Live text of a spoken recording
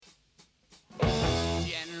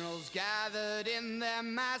gathered in their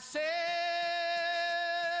masses,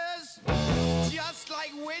 just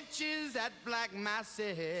like witches at black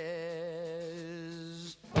masses.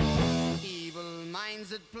 Evil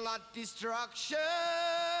minds that plot destruction,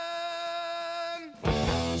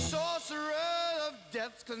 sorcerer of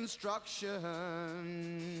death's construction.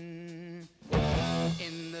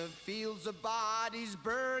 In the fields of bodies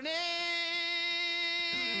burning,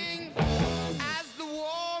 as the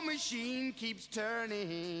war machine keeps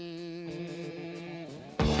turning.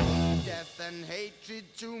 Death and hatred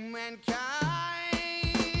to mankind,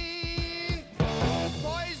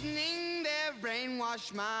 poisoning their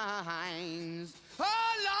brainwashed minds.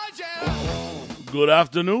 Oh, Lord, yeah. Good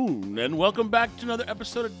afternoon, and welcome back to another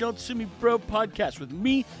episode of Don't Sue Me Bro podcast with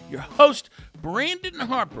me, your host, Brandon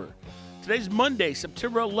Harper. Today's Monday,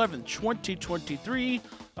 September 11th, 2023,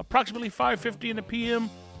 approximately 5:50 in the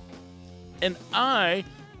p.m., and I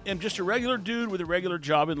am just a regular dude with a regular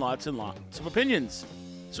job and lots of opinions.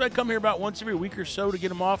 So I come here about once every week or so to get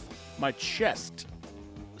them off my chest.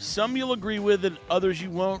 Some you'll agree with and others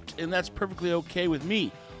you won't, and that's perfectly okay with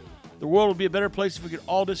me. The world would be a better place if we could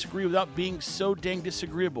all disagree without being so dang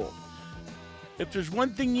disagreeable. If there's one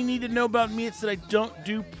thing you need to know about me, it's that I don't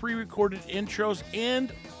do pre-recorded intros,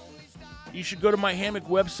 and you should go to my hammock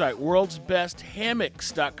website,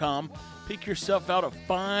 worldsbesthammocks.com. Pick yourself out a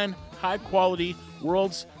fine, high-quality,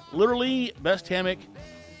 world's literally best hammock.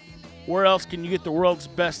 Where else can you get the world's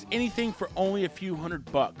best anything for only a few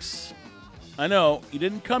 $100? I know, you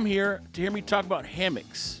didn't come here to hear me talk about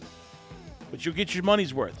hammocks, but you'll get your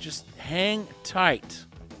money's worth. Just hang tight.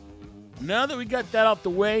 Now that we got that out the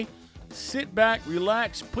way, sit back,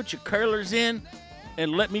 relax, put your curlers in,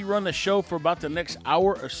 and let me run the show for about the next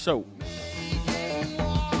hour or so.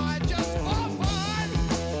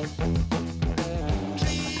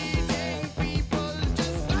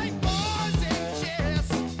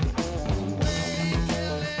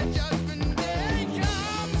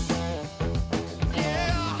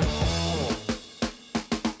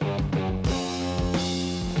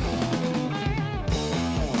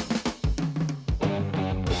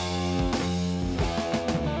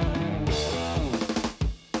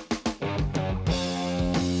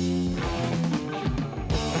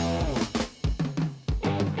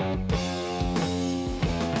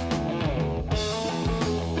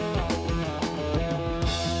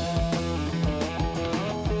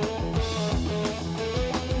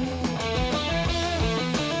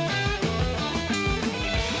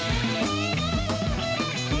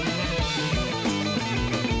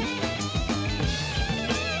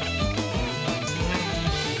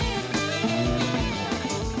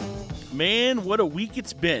 Man, what a week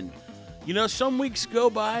it's been. You know, some weeks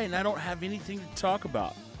go by and I don't have anything to talk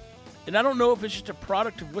about. And I don't know if it's just a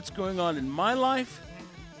product of what's going on in my life.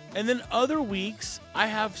 And then other weeks, I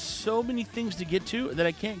have so many things to get to that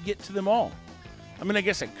I can't get to them all. I mean, I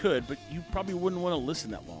guess I could, but you probably wouldn't want to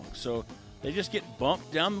listen that long. So they just get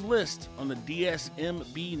bumped down the list on the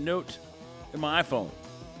DSMB note in my iPhone.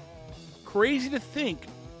 Crazy to think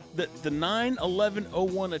that the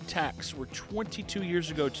 9/11/01 attacks were 22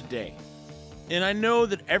 years ago today. And I know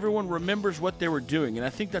that everyone remembers what they were doing, and I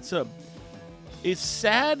think that's as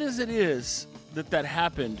sad as it is that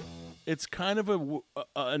happened, it's kind of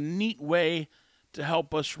a neat way to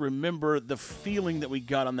help us remember the feeling that we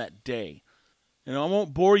got on that day. And I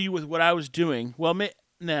won't bore you with what I was doing. Well,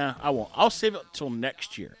 nah, I won't. I'll save it till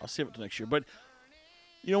next year. But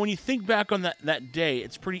you know, when you think back on that day,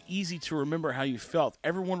 it's pretty easy to remember how you felt.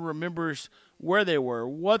 Everyone remembers where they were,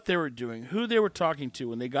 what they were doing, who they were talking to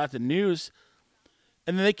when they got the news.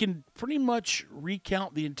 And then they can pretty much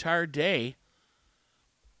recount the entire day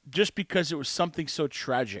just because it was something so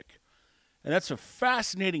tragic. And that's a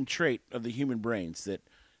fascinating trait of the human brains that,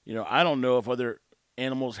 you know, I don't know if other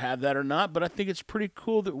animals have that or not, but I think it's pretty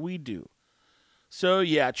cool that we do. So,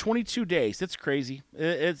 yeah, 22 days. That's crazy.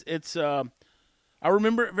 I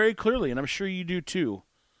remember it very clearly, and I'm sure you do too.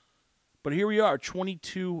 But here we are,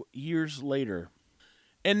 22 years later.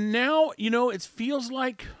 And now, you know, it feels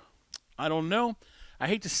like, I don't know. I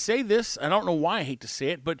hate to say this. I don't know why I hate to say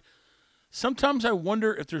it, but sometimes I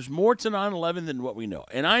wonder if there's more to 9/11 than what we know.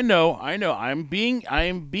 And I know. I am being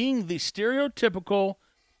the stereotypical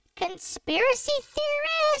conspiracy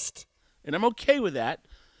theorist. And I'm okay with that.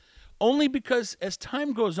 Only because as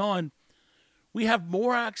time goes on, we have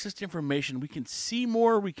more access to information. We can see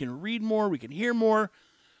more. We can read more. We can hear more.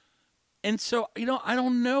 And so, you know, I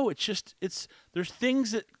don't know. There's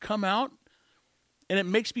things that come out, and it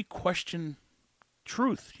makes me question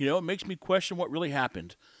truth. You know, it makes me question what really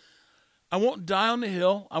happened. I won't die on the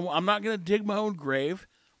hill. I'm not going to dig my own grave.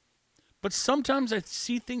 But sometimes I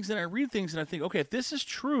see things and I read things and I think, okay, if this is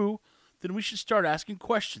true, then we should start asking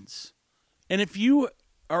questions. And if you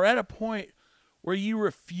are at a point where you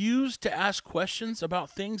refuse to ask questions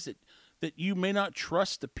about things that you may not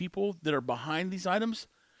trust the people that are behind these items,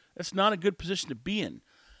 that's not a good position to be in.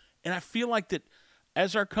 And I feel like that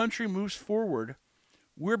as our country moves forward,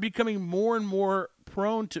 we're becoming more and more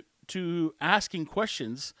prone to asking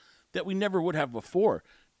questions that we never would have before.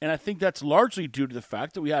 And I think that's largely due to the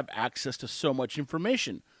fact that we have access to so much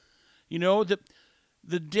information. You know,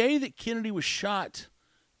 the day that Kennedy was shot,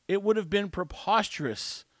 it would have been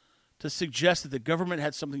preposterous to suggest that the government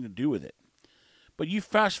had something to do with it. But you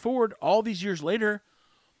fast forward all these years later,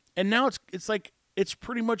 and now it's like it's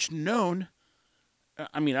pretty much known.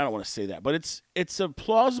 I mean, I don't want to say that, but it's a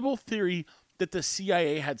plausible theory that the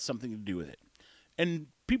CIA had something to do with it. And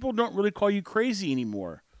people don't really call you crazy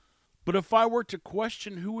anymore. But if I were to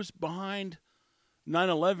question who was behind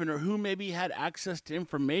 9/11 or who maybe had access to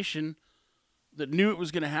information that knew it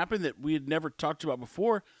was going to happen that we had never talked about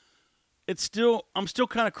before, I'm still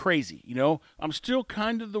kind of crazy, you know? I'm still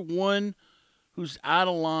kind of the one who's out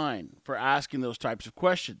of line for asking those types of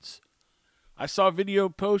questions. I saw a video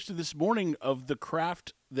posted this morning of the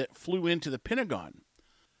craft that flew into the Pentagon,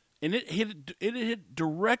 and it hit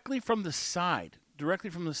directly from the side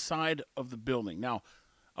of the building. Now,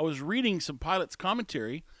 I was reading some pilot's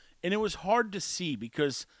commentary, and it was hard to see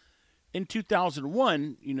because in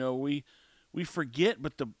 2001, you know, we forget,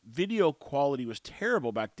 but the video quality was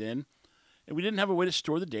terrible back then, and we didn't have a way to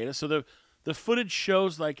store the data. So the footage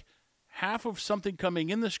shows like half of something coming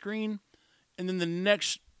in the screen, and then the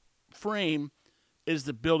next frame is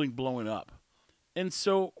the building blowing up. And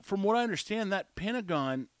so from what I understand, that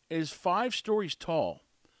Pentagon is 5 stories tall.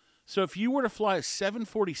 So if you were to fly a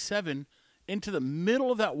 747 into the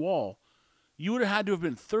middle of that wall, you would have had to have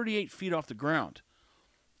been 38 feet off the ground.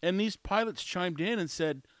 And these pilots chimed in and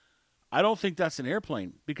said, I don't think that's an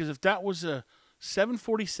airplane, because if that was a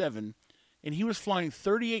 747 and he was flying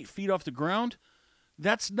 38 feet off the ground,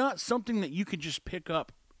 that's not something that you could just pick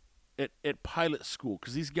up at pilot school.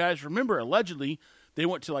 Because these guys, remember, allegedly, they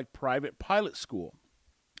went to like private pilot school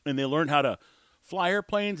and they learned how to fly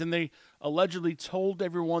airplanes, and they allegedly told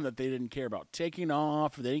everyone that they didn't care about taking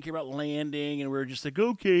off or they didn't care about landing, and we were just like,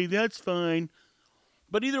 okay, that's fine.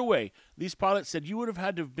 But either way, these pilots said you would have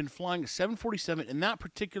had to have been flying a 747 in that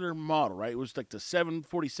particular model, right? It was like the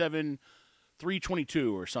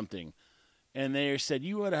 747-322 or something. And they said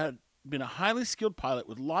you would have been a highly skilled pilot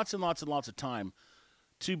with lots and lots and lots of time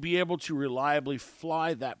to be able to reliably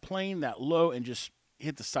fly that plane that low and just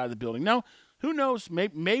hit the side of the building. Now, who knows?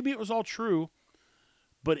 Maybe it was all true,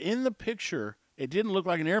 but in the picture, it didn't look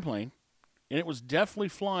like an airplane, and it was definitely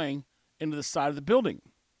flying into the side of the building.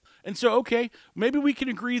 And so, okay, maybe we can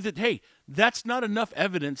agree that, hey, that's not enough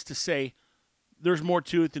evidence to say there's more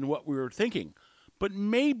to it than what we were thinking. But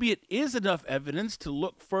maybe it is enough evidence to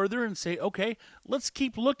look further and say, okay, let's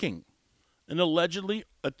keep looking. And allegedly,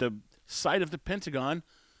 at the site of the Pentagon,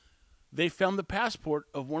 they found the passport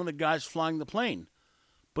of one of the guys flying the plane.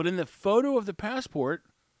 But in the photo of the passport,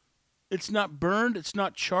 it's not burned, it's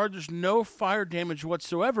not charred, there's no fire damage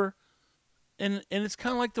whatsoever. And it's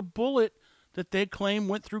kind of like the bullet that they claim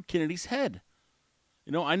went through Kennedy's head.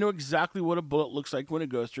 You know, I know exactly what a bullet looks like when it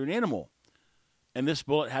goes through an animal. And this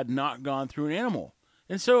bullet had not gone through an animal.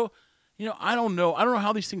 And so, you know, I don't know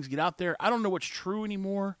how these things get out there. I don't know what's true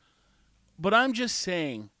anymore. But I'm just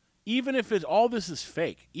saying, even if all this is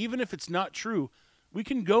fake, even if it's not true, we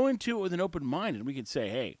can go into it with an open mind and we can say,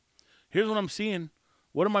 hey, here's what I'm seeing.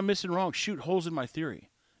 What am I missing wrong? Shoot holes in my theory.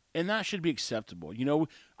 And that should be acceptable. You know,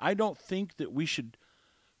 I don't think that we should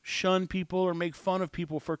shun people or make fun of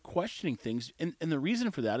people for questioning things. And the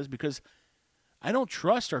reason for that is because I don't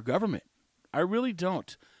trust our government. I really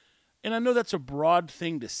don't. And I know that's a broad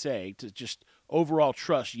thing to say, to just overall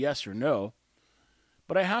trust yes or no.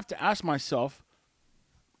 But I have to ask myself,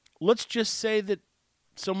 let's just say that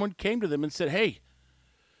someone came to them and said, hey,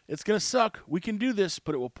 it's going to suck. We can do this,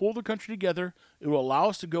 but it will pull the country together. It will allow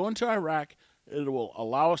us to go into Iraq. It will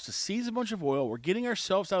allow us to seize a bunch of oil. We're getting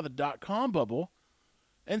ourselves out of the dot-com bubble.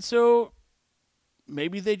 And so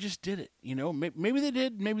maybe they just did it. You know, maybe they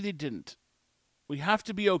did, maybe they didn't. We have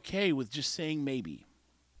to be okay with just saying maybe.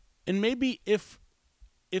 And maybe if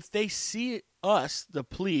they see us, the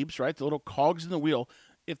plebes, right, the little cogs in the wheel,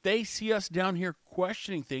 if they see us down here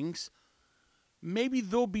questioning things, maybe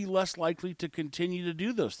they'll be less likely to continue to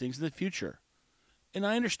do those things in the future. And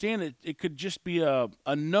I understand it could just be a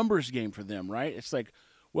numbers game for them, right? It's like,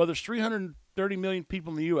 well, there's 330 million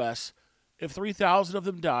people in the U.S. If 3,000 of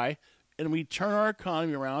them die and we turn our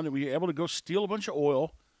economy around and we're able to go steal a bunch of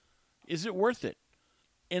oil, is it worth it?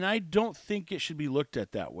 And I don't think it should be looked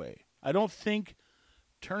at that way. I don't think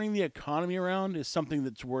turning the economy around is something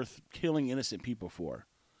that's worth killing innocent people for.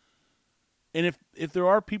 And if there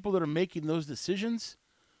are people that are making those decisions,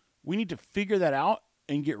 we need to figure that out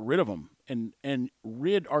and get rid of them and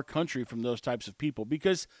rid our country from those types of people.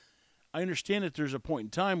 Because I understand that there's a point in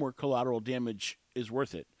time where collateral damage is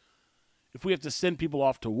worth it. If we have to send people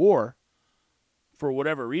off to war for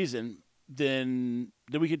whatever reason, then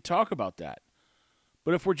we could talk about that.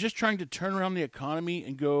 But if we're just trying to turn around the economy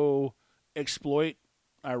and go exploit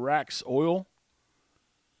Iraq's oil,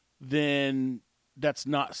 then that's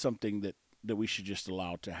not something that we should just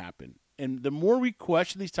allow to happen. And the more we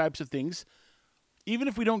question these types of things, even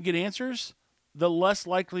if we don't get answers, the less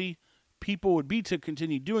likely people would be to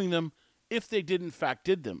continue doing them if they did in fact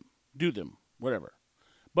do them, whatever.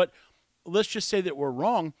 But let's just say that we're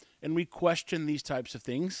wrong and we question these types of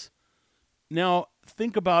things. Now,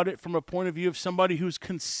 think about it from a point of view of somebody who's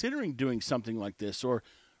considering doing something like this or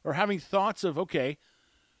having thoughts of, okay,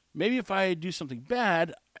 maybe if I do something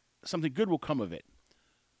bad, something good will come of it.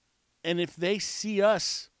 And if they see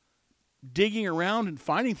us digging around and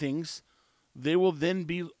finding things, they will then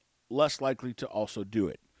be less likely to also do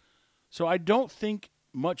it. So I don't think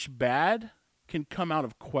much bad can come out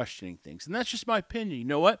of questioning things. And that's just my opinion. You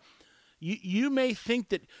know what? You may think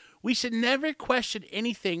that we should never question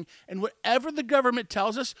anything, and whatever the government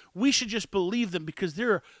tells us, we should just believe them because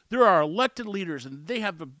they're our elected leaders and they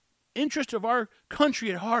have the interest of our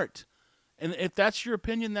country at heart. And if that's your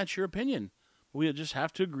opinion, that's your opinion. We'll just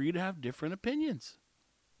have to agree to have different opinions.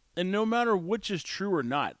 And no matter which is true or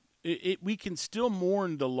not, we can still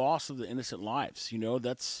mourn the loss of the innocent lives. You know,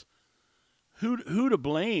 that's who to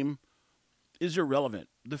blame is irrelevant.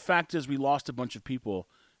 The fact is we lost a bunch of people,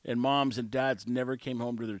 and moms and dads never came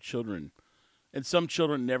home to their children. And some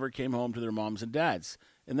children never came home to their moms and dads.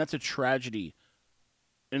 And that's a tragedy.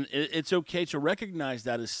 And it's okay to recognize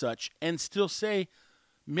that as such and still say,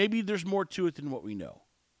 maybe there's more to it than what we know.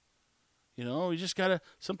 You know,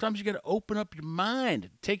 sometimes you got to open up your mind,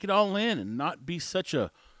 take it all in, and not be such a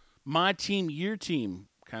my team, your team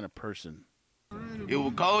kind of person. It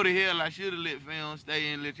was cold as hell. I should have let film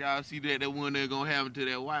stay and let y'all see that one they're going to happen to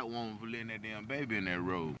that white woman for letting that damn baby in that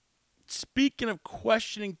road. Speaking of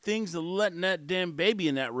questioning things and letting that damn baby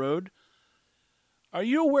in that road, are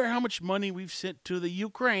you aware how much money we've sent to the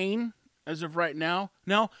Ukraine as of right now?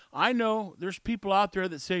 Now, I know there's people out there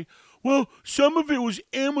that say, well, some of it was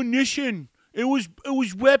ammunition. It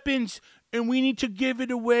was weapons, and we need to give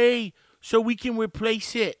it away so we can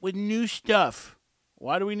replace it with new stuff.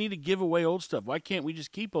 Why do we need to give away old stuff? Why can't we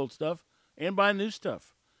just keep old stuff and buy new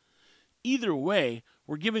stuff? Either way,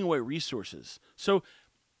 we're giving away resources. So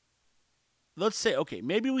let's say, okay,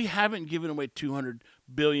 maybe we haven't given away $200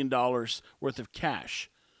 billion worth of cash,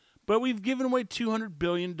 but we've given away $200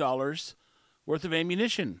 billion worth of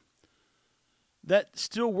ammunition. That's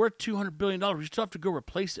still worth $200 billion. We still have to go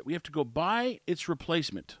replace it. We have to go buy its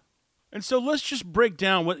replacement. And so let's just break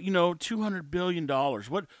down what, $200 billion.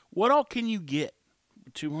 What all can you get?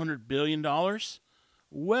 $200 billion?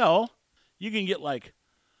 Well, you can get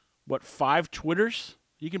 5 Twitters?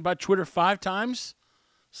 You can buy Twitter 5 times?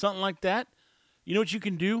 Something like that. You know what you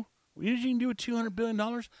can do? You know what you can do with $200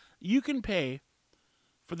 billion? You can pay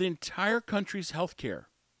for the entire country's health care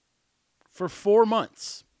for 4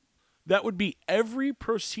 months. That would be every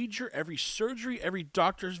procedure, every surgery, every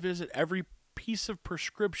doctor's visit, every piece of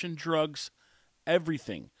prescription drugs,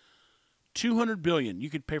 everything. $200 billion. You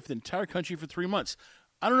could pay for the entire country for 3 months.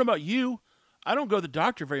 I don't know about you. I don't go to the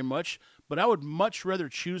doctor very much, but I would much rather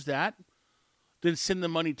choose that than send the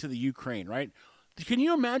money to the Ukraine, right? Can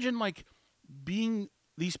you imagine being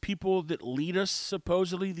these people that lead us,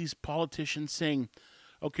 supposedly, these politicians saying,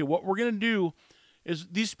 okay, what we're going to do is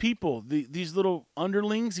these people, these little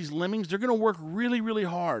underlings, these lemmings, they're going to work really, really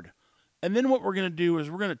hard. And then what we're going to do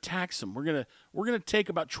is we're going to tax them. We're going to take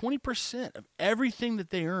about 20% of everything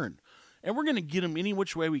that they earn. And we're going to get them any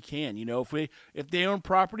which way we can. If they own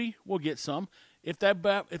property, we'll get some. If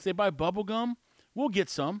they buy bubble gum, we'll get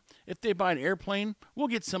some. If they buy an airplane, we'll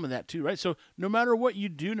get some of that too, right? So no matter what you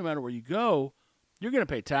do, no matter where you go, you're going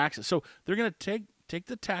to pay taxes. So they're going to take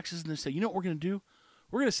the taxes and they say, you know what we're going to do?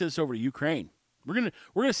 We're going to send this over to Ukraine. We're going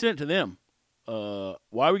to send it to them.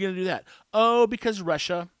 Why are we going to do that? Oh, because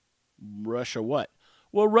Russia. Russia what?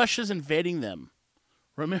 Well, Russia's invading them.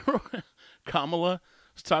 Remember Kamala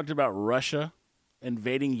was talking about Russia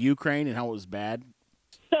invading Ukraine and how it was bad?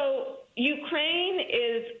 So Ukraine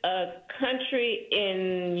is a country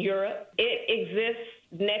in Europe. It exists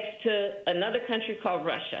next to another country called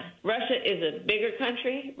Russia. Russia is a bigger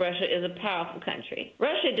country. Russia is a powerful country.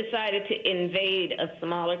 Russia decided to invade a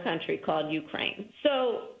smaller country called Ukraine.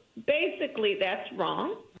 So basically, that's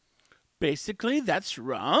wrong. Basically, that's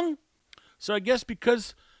wrong. So I guess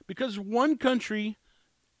because one country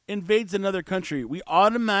invades another country, we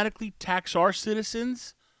automatically tax our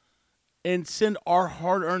citizens and send our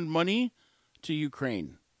hard-earned money to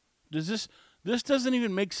Ukraine. This doesn't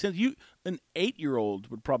even make sense. An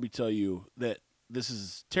 8-year-old would probably tell you that this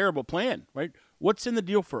is a terrible plan, right? What's in the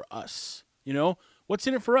deal for us? You know, what's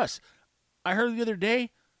in it for us? I heard the other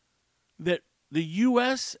day that the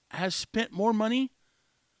U.S. has spent more money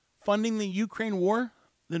funding the Ukraine war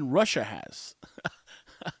than Russia has.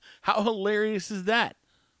 How hilarious is that?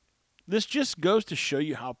 This just goes to show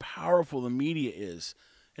you how powerful the media is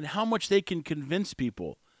and how much they can convince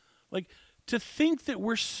people. Like, to think that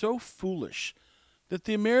we're so foolish, that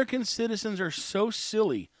the American citizens are so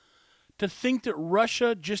silly, to think that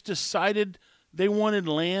Russia just decided they wanted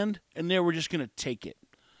land and they were just going to take it.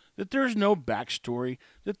 That there's no backstory,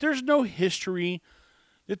 that there's no history,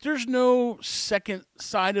 that there's no second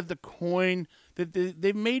side of the coin, that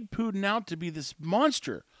they've made Putin out to be this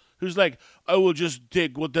monster who's like, I will just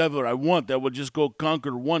take whatever I want. I will just go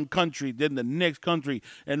conquer one country, then the next country,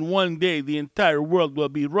 and one day the entire world will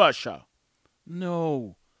be Russia.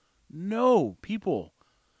 No, people.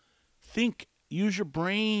 Think, use your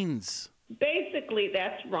brains. Basically,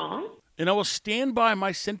 that's wrong. And I will stand by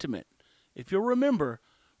my sentiment. If you'll remember,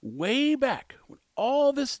 way back when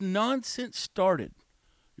all this nonsense started,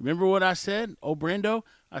 remember what I said? Oh, Brando,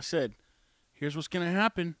 I said, here's what's going to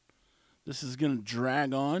happen. This is going to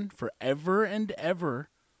drag on forever and ever.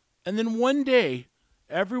 And then one day,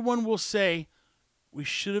 everyone will say, we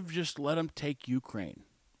should have just let them take Ukraine.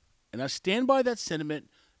 And I stand by that sentiment.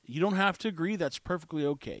 You don't have to agree. That's perfectly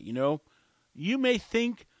okay. You know, you may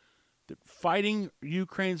think that fighting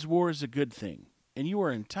Ukraine's war is a good thing, and you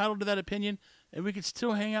are entitled to that opinion, and we could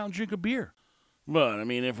still hang out and drink a beer. But, I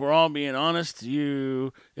mean, if we're all being honest, if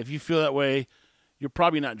you feel that way, you're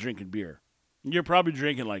probably not drinking beer. You're probably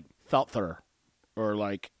drinking, like, Seltzer or,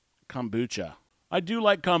 like, kombucha. I do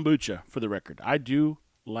like kombucha, for the record. I do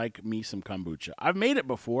like me some kombucha. I've made it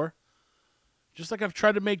before, just like I've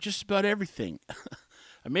tried to make just about everything.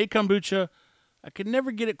 I made kombucha. I could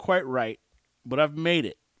never get it quite right, but I've made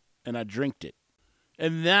it, and I drinked it.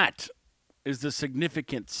 And that is the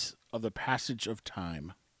significance of the passage of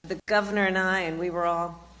time. The governor and we were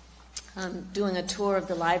all doing a tour of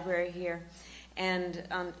the library here and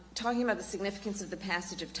talking about the significance of the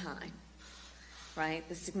passage of time, right?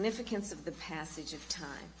 The significance of the passage of time.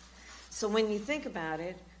 So when you think about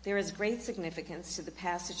it, there is great significance to the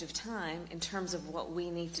passage of time in terms of what we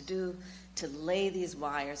need to do to lay these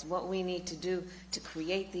wires, what we need to do to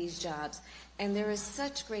create these jobs. And there is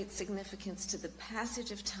such great significance to the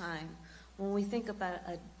passage of time when we think about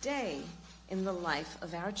a day in the life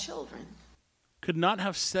of our children. Could not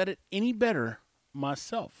have said it any better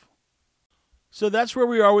myself. So that's where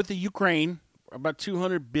we are with the Ukraine. About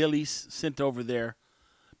 200 billies sent over there.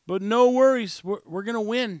 But no worries. We're going to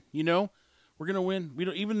win, you know. We're going to win.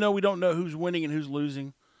 Even though we don't know who's winning and who's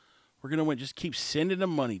losing, we're going to win. Just keep sending them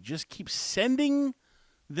money. Just keep sending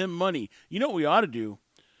them money. You know what we ought to do?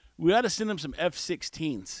 We ought to send them some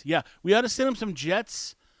F-16s. Yeah, we ought to send them some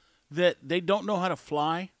jets that they don't know how to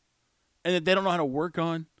fly and that they don't know how to work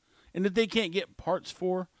on and that they can't get parts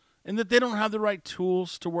for and that they don't have the right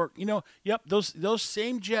tools to work. You know, yep, those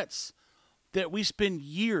same jets that we spend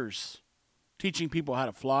years teaching people how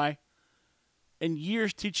to fly and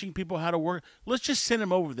years teaching people how to work. Let's just send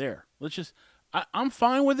them over there. I'm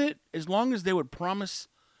fine with it as long as they would promise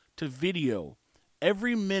to video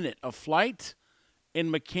every minute of flight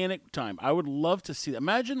and mechanic time. I would love to see that.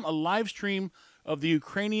 Imagine a live stream of the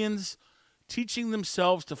Ukrainians teaching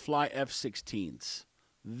themselves to fly F-16s.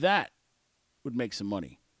 That would make some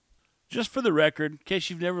money. Just for the record, in case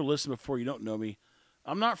you've never listened before, you don't know me,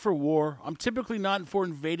 I'm not for war. I'm typically not for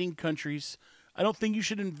invading countries. I don't think you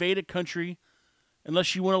should invade a country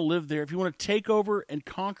unless you want to live there. If you want to take over and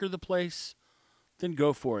conquer the place, then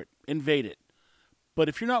go for it. Invade it. But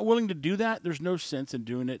if you're not willing to do that, there's no sense in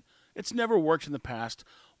doing it. It's never worked in the past.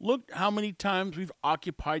 Look how many times we've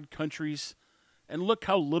occupied countries, and look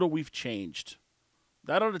how little we've changed.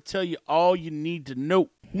 That ought to tell you all you need to know.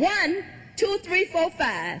 1, 2, 3, 4,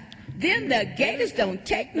 5. Them the gators don't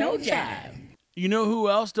take no jive. You know who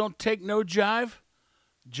else don't take no jive?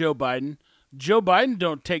 Joe Biden. Joe Biden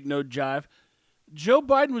don't take no jive. Joe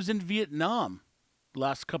Biden was in Vietnam the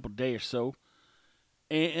last couple days or so,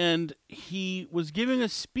 and he was giving a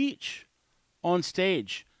speech on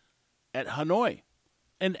stage at Hanoi.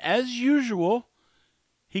 And as usual,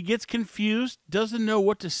 he gets confused, doesn't know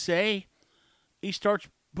what to say. He starts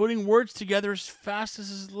putting words together as fast as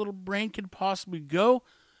his little brain can possibly go.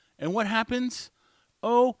 And what happens?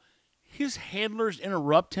 Oh, his handlers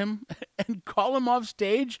interrupt him and call him off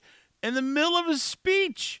stage in the middle of his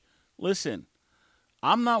speech. Listen,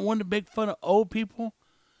 I'm not one to make fun of old people,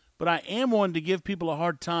 but I am one to give people a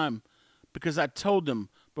hard time because I told them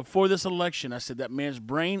before this election, I said that man's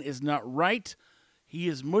brain is not right. He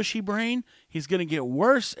is mushy brain. He's going to get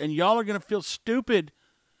worse, and y'all are going to feel stupid.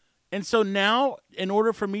 And so now, in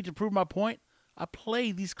order for me to prove my point, I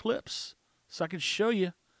play these clips so I can show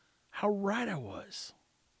you how right I was.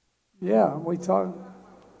 Yeah, we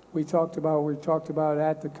talked about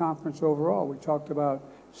at the conference overall. We talked about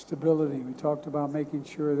stability. We talked about making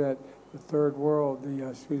sure that the third world,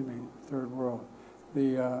 the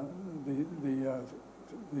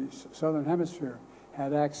southern hemisphere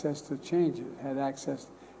had access to changes, had access.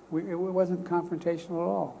 It wasn't confrontational at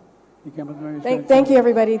all. He came up to me. Thank you,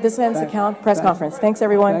 everybody. This ends the press conference. Thanks,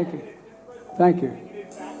 everyone. Thank you. Thank you.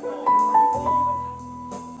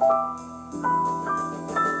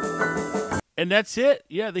 And that's it.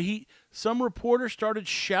 Yeah, some reporter started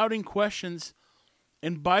shouting questions,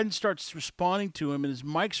 and Biden starts responding to him, and his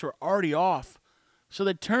mics are already off. So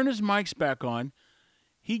they turn his mics back on.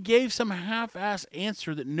 He gave some half-ass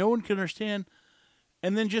answer that no one could understand,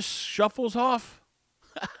 and then just shuffles off.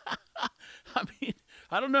 I mean,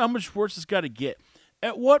 I don't know how much worse it's got to get.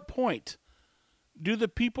 At what point do the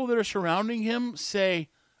people that are surrounding him say,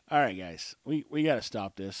 all right, guys, we got to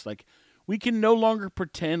stop this. Like, we can no longer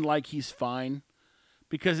pretend like he's fine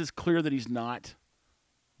because it's clear that he's not.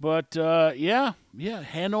 But, yeah,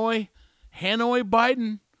 Hanoi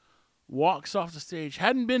Biden walks off the stage.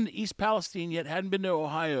 Hadn't been to East Palestine yet, hadn't been to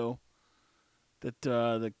Ohio, that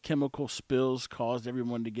the chemical spills caused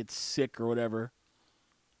everyone to get sick or whatever.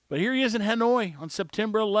 But here he is in Hanoi on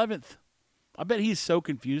September 11th. I bet he's so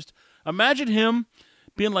confused. Imagine him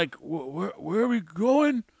being like, where are we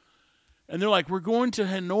going? And they're like, we're going to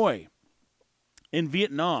Hanoi in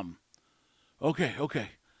Vietnam. Okay.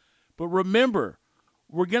 But remember,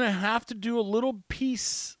 we're going to have to do a little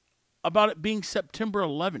piece about it being September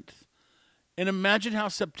 11th. And imagine how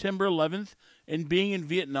September 11th and being in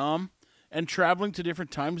Vietnam and traveling to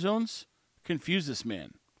different time zones confuse this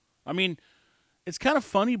man. I mean, it's kind of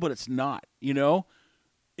funny, but it's not, you know?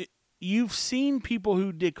 You've seen people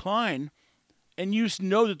who decline, and you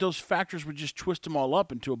know that those factors would just twist them all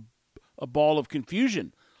up into a ball of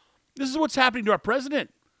confusion. This is what's happening to our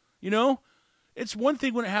president, you know? It's one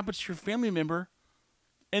thing when it happens to your family member,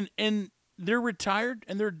 and they're retired,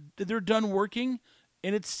 and they're done working,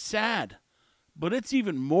 and it's sad. But it's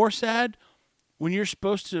even more sad when you're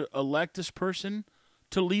supposed to elect this person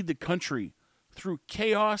to lead the country through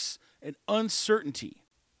chaos and uncertainty.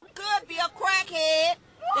 Could be a crackhead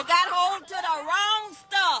that got hold to the wrong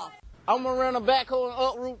stuff. I'm gonna run a backhoe and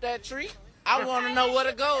uproot that tree. I want to know where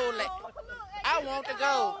to go. I want to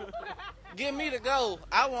go. Give me the gold.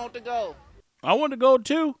 I want to go. I want the gold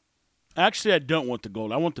too. Actually, I don't want the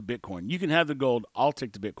gold. I want the Bitcoin. You can have the gold. I'll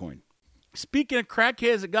take the Bitcoin. Speaking of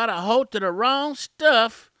crackheads that got a hold to the wrong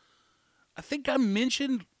stuff, I think I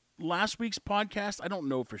mentioned last week's podcast. I don't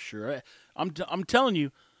know for sure. I'm telling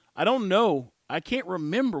you, I don't know. I can't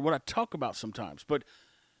remember what I talk about sometimes. But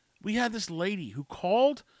we had this lady who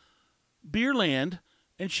called Beerland,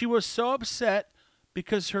 and she was so upset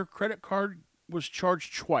because her credit card was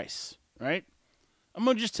charged twice, right? I'm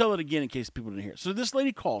going to just tell it again in case people didn't hear it. So this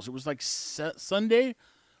lady calls. It was like Sunday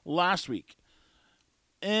last week.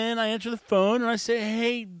 And I answer the phone, and I say,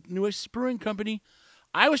 hey, New Oasis Brewing Company,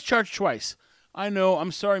 I was charged twice. I know.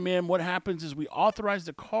 I'm sorry, ma'am. What happens is we authorize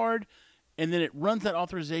the card, and then it runs that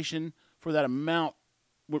authorization for that amount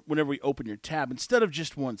whenever we open your tab instead of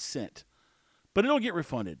just 1 cent. But it'll get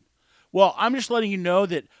refunded. Well, I'm just letting you know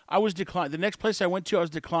that I was declined. The next place I went to, I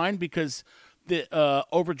was declined because the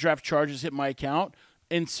overdraft charges hit my account.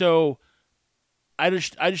 And so I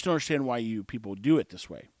just don't understand why you people do it this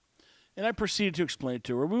way. And I proceeded to explain it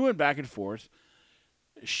to her. We went back and forth.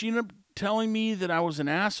 She ended up telling me that I was an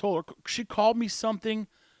asshole. Or she called me something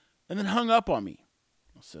and then hung up on me.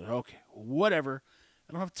 I said, okay, whatever.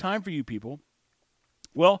 I don't have time for you people.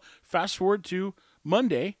 Well, fast forward to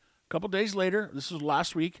Monday, a couple days later. This was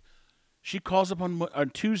last week. She calls up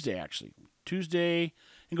on Tuesday, actually. Tuesday,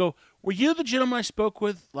 and go, were you the gentleman I spoke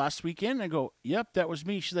with last weekend? I go, yep, that was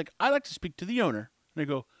me. She's like, I'd like to speak to the owner. And I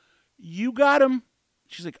go, you got him.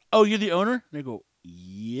 She's like, oh, you're the owner? And I go,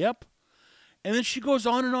 yep. And then she goes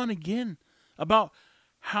on and on again about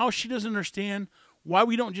how she doesn't understand why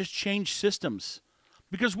we don't just change systems.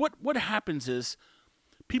 Because what happens is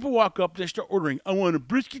people walk up, they start ordering, I want a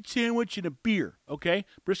brisket sandwich and a beer, okay?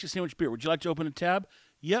 Brisket sandwich, beer. Would you like to open a tab?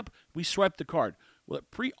 Yep. We swipe the card. Well,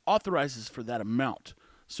 it pre-authorizes for that amount.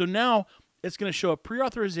 So now it's going to show a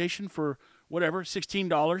pre-authorization for whatever,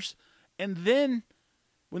 $16. And then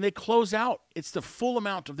when they close out, it's the full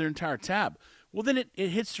amount of their entire tab. Well, then it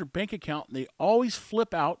hits their bank account, and they always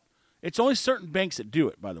flip out. It's only certain banks that do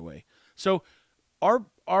it, by the way. So our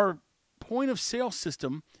point of sale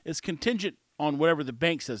system is contingent on whatever the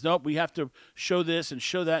bank says. Nope, we have to show this and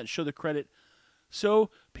show that and show the credit. So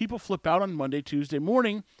people flip out on Monday, Tuesday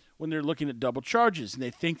morning when they're looking at double charges, and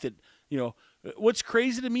they think that, what's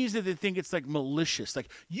crazy to me is that they think it's like malicious.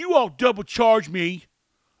 Like, you all double charge me.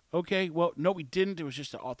 Okay, well, no, we didn't. It was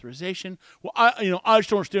just an authorization. Well, I just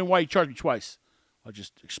don't understand why you charged me twice. I'll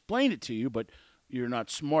just explain it to you, but you're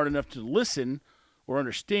not smart enough to listen or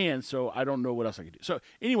understand, so I don't know what else I could do. So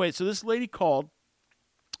anyway, so this lady called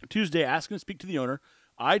Tuesday asking to speak to the owner.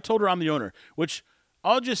 I told her I'm the owner, which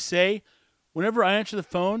I'll just say, whenever I answer the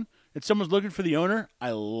phone and someone's looking for the owner,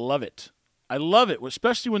 I love it. I love it,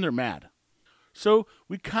 especially when they're mad. So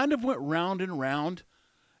we kind of went round and round,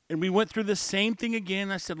 and we went through the same thing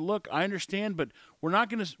again. I said, look, I understand, but we're not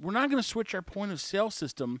gonna switch our point of sale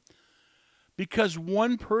system because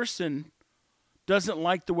one person doesn't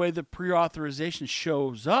like the way the pre-authorization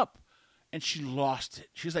shows up. And she lost it.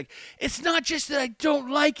 She's like, it's not just that I don't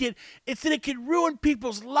like it, it's that it can ruin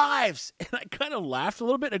people's lives. And I kind of laughed a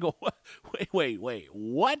little bit. I go, wait,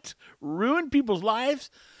 what? Ruin people's lives?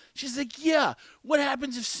 She's like, yeah. What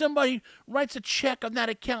happens if somebody writes a check on that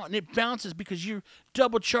account and it bounces because you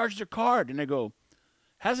double charged their card? And I go,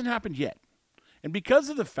 hasn't happened yet. And because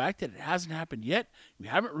of the fact that it hasn't happened yet, we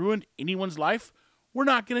haven't ruined anyone's life, we're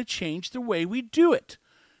not going to change the way we do it.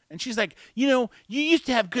 And she's like, you used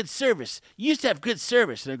to have good service. You used to have good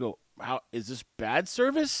service. And I go, how is this bad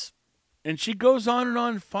service? And she goes on and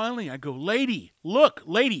on. And finally, I go, lady, what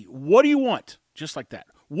do you want? Just like that.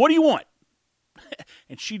 What do you want?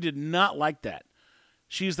 And she did not like that.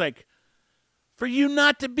 She's like, for you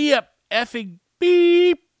not to be a effing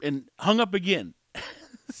beep, and hung up again.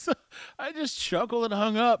 So I just chuckled and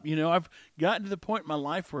hung up. I've gotten to the point in my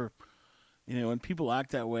life where, when people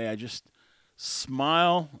act that way, I just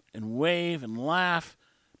smile and wave and laugh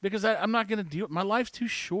because I'm not going to deal. My life's too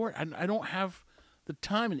short. I don't have the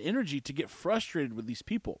time and energy to get frustrated with these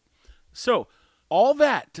people. So all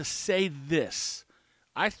that to say this,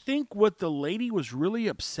 I think what the lady was really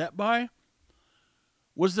upset by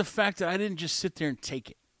was the fact that I didn't just sit there and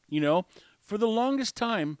take it. For the longest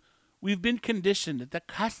time, we've been conditioned that the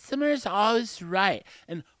customer is always right.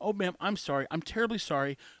 And, oh, ma'am, I'm sorry. I'm terribly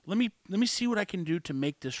sorry. Let me see what I can do to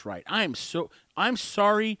make this right. I'm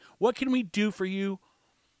sorry. What can we do for you?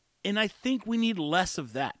 And I think we need less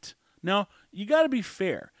of that. Now, you got to be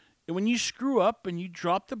fair. And when you screw up and you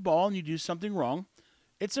drop the ball and you do something wrong,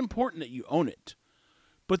 it's important that you own it.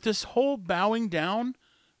 But this whole bowing down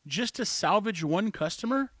just to salvage one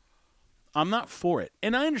customer, I'm not for it.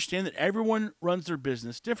 And I understand that everyone runs their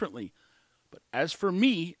business differently. But as for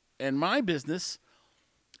me and my business,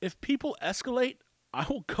 if people escalate, I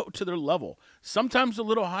will go to their level, sometimes a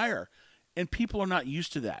little higher. And people are not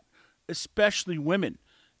used to that, especially women.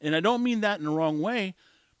 And I don't mean that in the wrong way,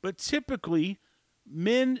 but typically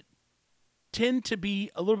men tend to be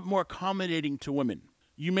a little bit more accommodating to women.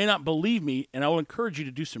 You may not believe me, and I will encourage you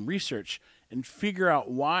to do some research and figure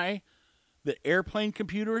out why the airplane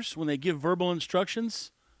computers, when they give verbal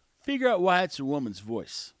instructions, figure out why it's a woman's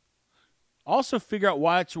voice. Also figure out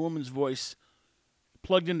why it's a woman's voice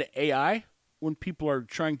plugged into AI when people are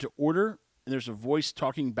trying to order and there's a voice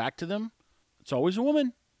talking back to them. It's always a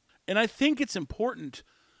woman. And I think it's important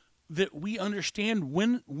that we understand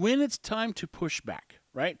when it's time to push back,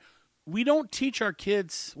 right? We don't teach our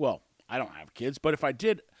kids, well, I don't have kids, but if I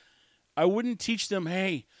did, I wouldn't teach them,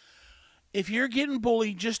 hey, if you're getting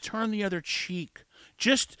bullied, just turn the other cheek.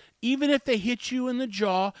 Just, even if they hit you in the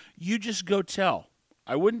jaw, you just go tell.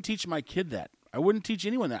 I wouldn't teach my kid that. I wouldn't teach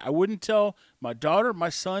anyone that. I wouldn't tell my daughter, my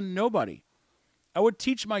son, nobody. I would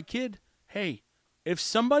teach my kid, hey, if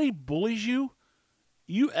somebody bullies you,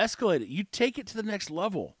 you escalate it. You take it to the next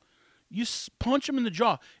level. You punch them in the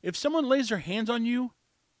jaw. If someone lays their hands on you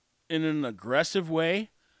in an aggressive way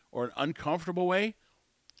or an uncomfortable way,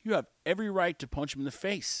 you have every right to punch them in the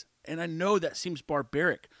face. And I know that seems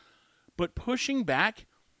barbaric, but pushing back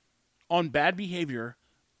on bad behavior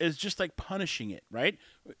is just like punishing it, right?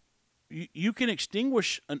 You can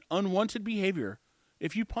extinguish an unwanted behavior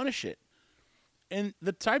if you punish it. And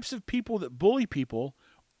the types of people that bully people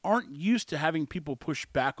aren't used to having people push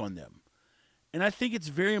back on them. And I think it's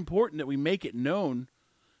very important that we make it known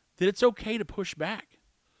that it's okay to push back.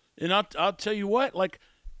 And I'll tell you what, like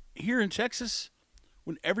here in Texas,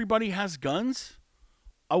 when everybody has guns,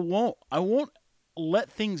 I won't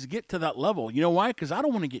let things get to that level. You know why? Because I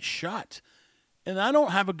don't want to get shot. And I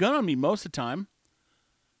don't have a gun on me most of the time,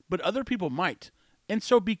 but other people might. And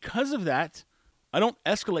so because of that, I don't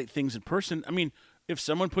escalate things in person. I mean, if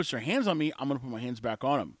someone puts their hands on me, I'm going to put my hands back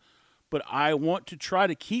on them. But I want to try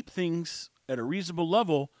to keep things at a reasonable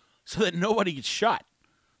level so that nobody gets shot.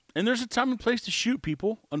 And there's a time and place to shoot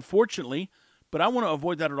people, unfortunately, but I want to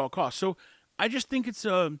avoid that at all costs. So I just think it's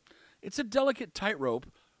a delicate tightrope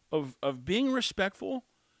of being respectful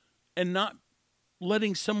and not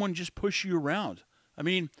letting someone just push you around. I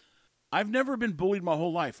mean, I've never been bullied my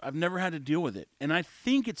whole life. I've never had to deal with it. And I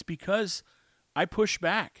think it's because I push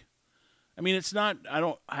back. I mean, it's not, I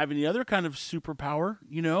don't have any other kind of superpower,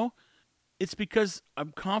 you know? It's because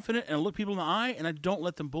I'm confident and I look people in the eye and I don't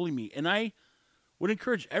let them bully me. And I would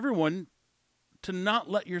encourage everyone to not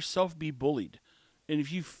let yourself be bullied. And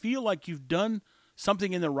if you feel like you've done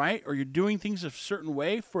something in the right or you're doing things a certain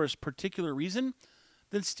way for a particular reason,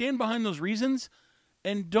 then stand behind those reasons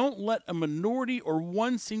and don't let a minority or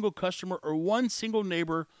one single customer or one single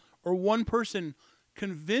neighbor or one person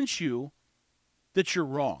convince you that you're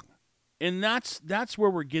wrong. And that's where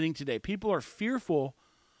we're getting today. People are fearful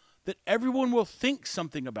that everyone will think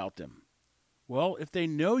something about them. Well, if they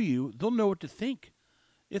know you, they'll know what to think.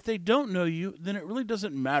 If they don't know you, then it really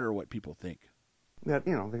doesn't matter what people think. That,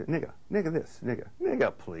 you know, nigga this,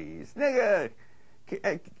 nigga please, nigga,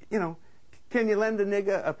 you know, can you lend a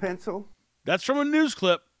nigga a pencil? That's from a news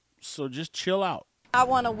clip, so just chill out. I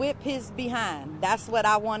want to whip his behind. That's what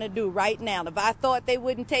I want to do right now. If I thought they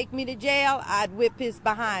wouldn't take me to jail, I'd whip his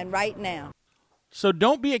behind right now. So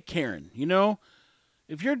don't be a Karen, you know?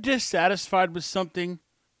 If you're dissatisfied with something,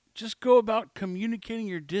 just go about communicating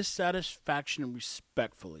your dissatisfaction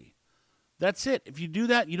respectfully. That's it. If you do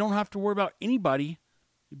that, you don't have to worry about anybody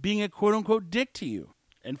being a quote-unquote dick to you.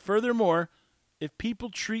 And furthermore, if people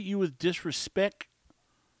treat you with disrespect,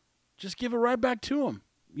 just give it right back to them.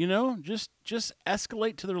 You know, just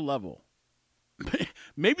escalate to their level.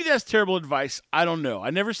 Maybe that's terrible advice. I don't know. I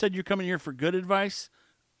never said you're coming here for good advice,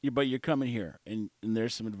 but you're coming here, and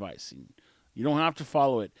there's some advice. And you don't have to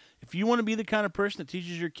follow it. If you want to be the kind of person that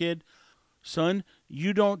teaches your kid, son,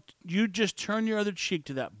 you just turn your other cheek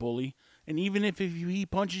to that bully. And even if he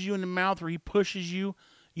punches you in the mouth or he pushes you,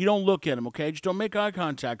 you don't look at him, okay? Just don't make eye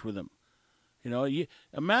contact with him. You know,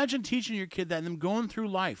 imagine teaching your kid that and them going through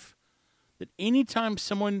life. That anytime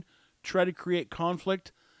someone try to create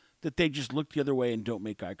conflict, that they just look the other way and don't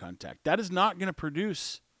make eye contact. That is not going to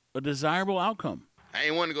produce a desirable outcome. I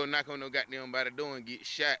ain't want to go knock on no goddamn body door and get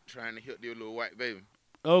shot trying to help their little white baby.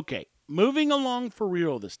 Okay, moving along for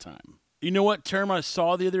real this time. You know what term I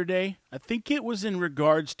saw the other day? I think it was in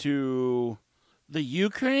regards to the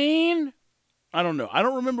Ukraine. I don't know. I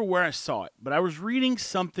don't remember where I saw it, but I was reading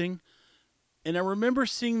something, and I remember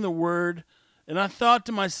seeing the word, and I thought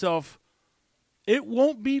to myself, it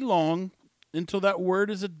won't be long until that word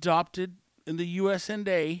is adopted in the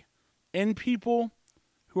US&A, and people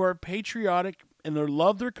who are patriotic and they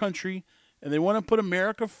love their country and they want to put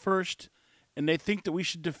America first and they think that we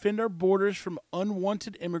should defend our borders from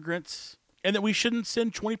unwanted immigrants and that we shouldn't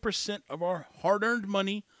send 20% of our hard-earned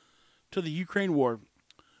money to the Ukraine war.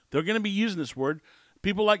 They're going to be using this word.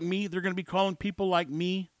 People like me, they're going to be calling people like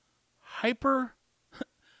me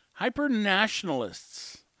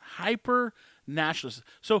hyper-nationalists. Hyper-nationalists.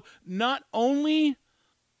 So not only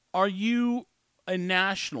are you a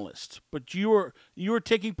nationalist, but you are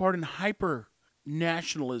taking part in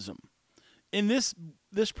hyper-nationalism. In this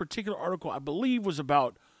particular article, I believe, was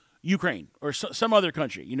about Ukraine or some other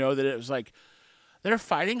country. You know, that it was like they're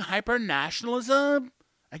fighting hyper-nationalism.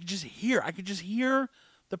 I could just hear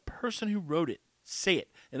the person who wrote it say it,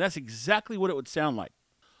 and that's exactly what it would sound like.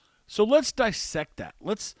 So let's dissect that.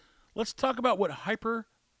 Let's talk about what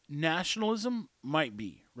hyper-nationalism might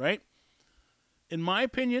be, right? In my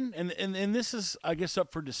opinion, and this is, I guess,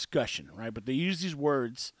 up for discussion, right? But they use these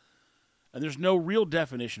words, and there's no real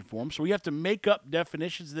definition for them, so we have to make up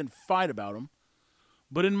definitions and then fight about them.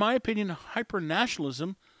 But in my opinion,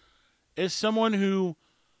 hyper-nationalism is someone who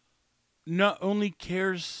not only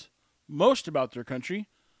cares most about their country,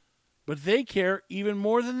 but they care even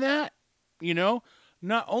more than that. You know,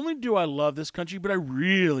 not only do I love this country, but I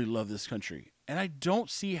really love this country. And I don't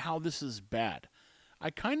see how this is bad. I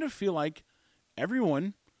kind of feel like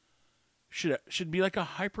everyone should be like a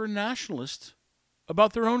hyper-nationalist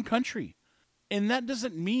about their own country. And that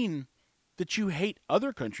doesn't mean that you hate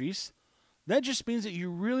other countries. That just means that you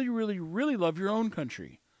really, really, really love your own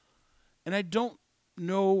country. And I don't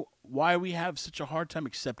know why we have such a hard time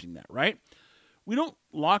accepting that, right? We don't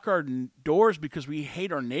lock our doors because we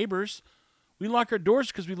hate our neighbors. We lock our doors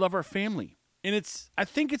because we love our family. And I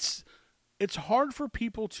think it's hard for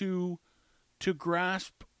people to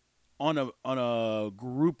grasp on a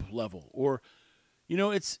group level, or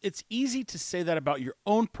it's easy to say that about your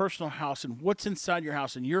own personal house and what's inside your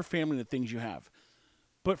house and your family and the things you have.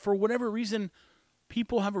 But for whatever reason,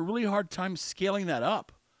 people have a really hard time scaling that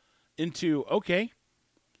up into, okay,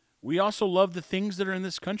 we also love the things that are in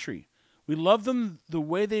this country. We love them the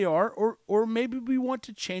way they are, or maybe we want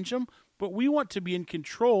to change them, but we want to be in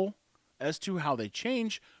control as to how they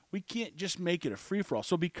change. We can't just make it a free-for-all.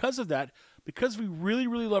 So because of that, because we really,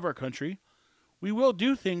 really love our country, we will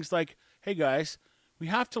do things like, hey guys, we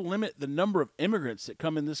have to limit the number of immigrants that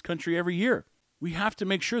come in this country every year. We have to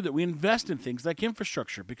make sure that we invest in things like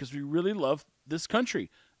infrastructure because we really love this country.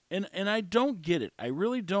 And I don't get it. I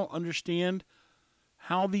really don't understand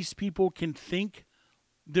how these people can think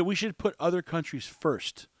that we should put other countries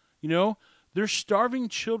first. There's starving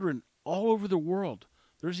children all over the world.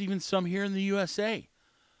 There's even some here in the USA.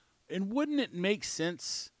 And wouldn't it make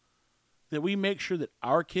sense that we make sure that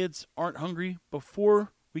our kids aren't hungry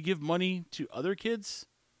before we give money to other kids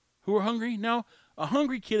who are hungry? Now, a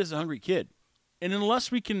hungry kid is a hungry kid. And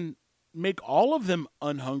unless we can make all of them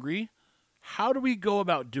unhungry, how do we go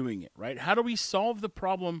about doing it, right? How do we solve the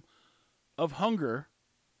problem of hunger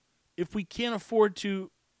if we can't afford to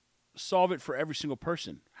solve it for every single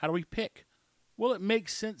person? How do we pick? Well, it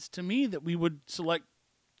makes sense to me that we would select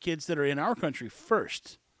kids that are in our country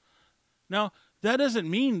first. Now, that doesn't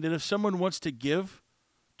mean that if someone wants to give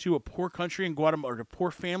to a poor country in Guatemala, or a poor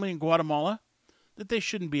family in Guatemala, that they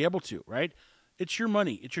shouldn't be able to, right? It's your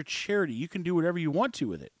money. It's your charity. You can do whatever you want to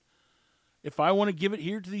with it. If I want to give it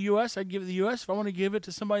here to the U.S., I'd give it to the U.S. If I want to give it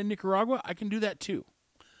to somebody in Nicaragua, I can do that too.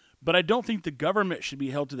 But I don't think the government should be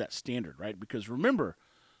held to that standard, right? Because remember,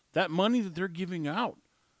 that money that they're giving out,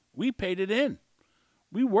 we paid it in.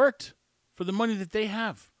 We worked for the money that they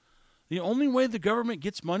have. The only way the government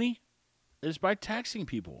gets money is by taxing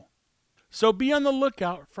people. So be on the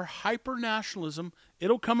lookout for hyper-nationalism.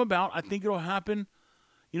 It'll come about. I think it'll happen,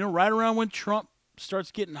 right around when Trump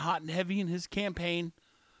starts getting hot and heavy in his campaign.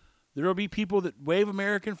 There will be people that wave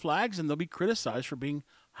American flags, and they'll be criticized for being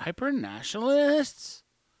hyper-nationalists.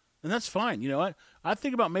 And that's fine. You know what? I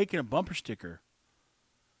think about making a bumper sticker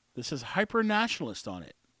that says hyper-nationalist on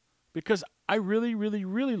it, because I really, really,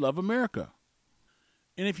 really love America.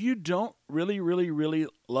 And if you don't really, really, really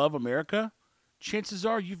love America, chances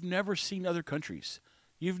are you've never seen other countries.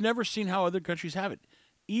 You've never seen how other countries have it.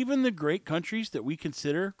 Even the great countries that we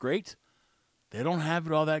consider great, they don't have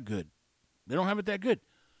it all that good. They don't have it that good.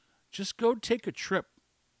 Just go take a trip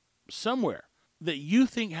somewhere that you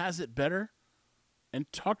think has it better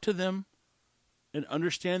and talk to them and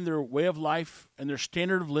understand their way of life and their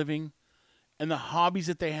standard of living and the hobbies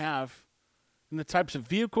that they have and the types of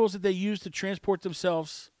vehicles that they use to transport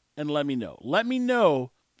themselves, and let me know. Let me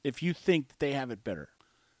know if you think that they have it better.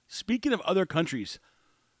 Speaking of other countries,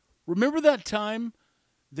 remember that time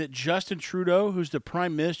that Justin Trudeau, who's the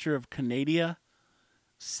Prime Minister of Canada,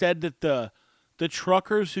 said that the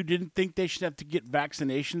truckers who didn't think they should have to get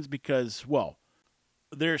vaccinations because, well,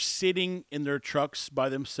 they're sitting in their trucks by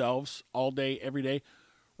themselves all day, every day.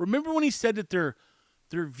 Remember when he said that their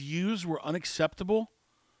views were unacceptable?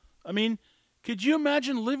 I mean, could you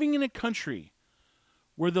imagine living in a country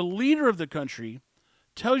where the leader of the country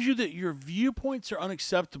tells you that your viewpoints are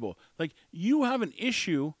unacceptable? Like, you have an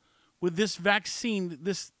issue with this vaccine,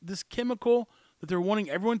 this chemical that they're wanting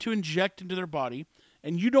everyone to inject into their body,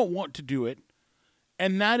 and you don't want to do it,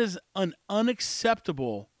 and that is an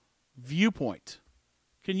unacceptable viewpoint.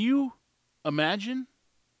 Can you imagine?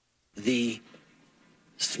 The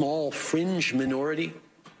small fringe minority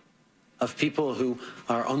of people who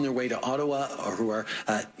are on their way to Ottawa or who are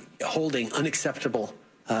holding unacceptable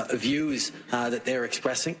views that they're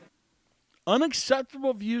expressing.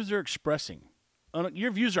 Unacceptable views they're expressing.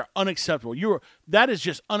 Your views are unacceptable. That is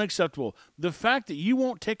just unacceptable. The fact that you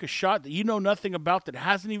won't take a shot that you know nothing about, that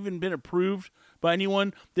hasn't even been approved by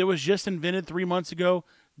anyone, that was just invented 3 months ago,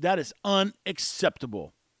 that is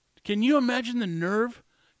unacceptable. Can you imagine the nerve?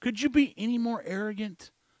 Could you be any more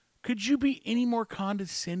arrogant? Could you be any more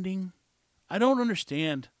condescending? I don't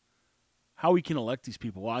understand how we can elect these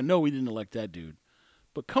people. Well, I know we didn't elect that dude.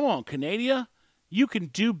 But come on, Canada, you can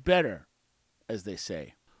do better, as they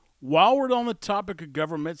say. While we're on the topic of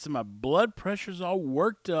governments and my blood pressure's all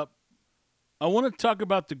worked up, I want to talk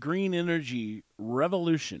about the green energy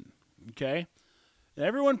revolution, okay?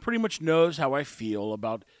 Everyone pretty much knows how I feel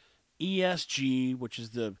about ESG, which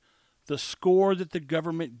is the the score that the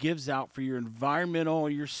government gives out for your environmental,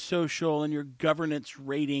 your social, and your governance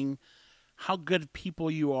rating, how good people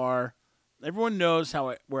you are. Everyone knows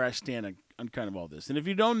where I stand on kind of all this. And if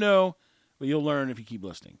you don't know, well, you'll learn if you keep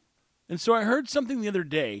listening. And so I heard something the other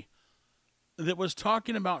day that was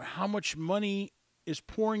talking about how much money is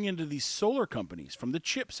pouring into these solar companies from the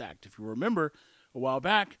CHIPS Act. If you remember, a while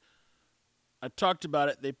back, I talked about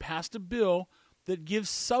it. They passed a bill that gives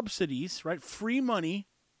subsidies, right, free money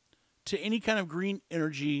to any kind of green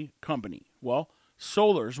energy company. Well,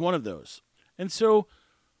 solar is one of those. And so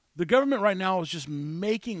the government right now is just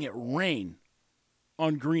making it rain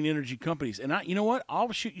on green energy companies. And you know what?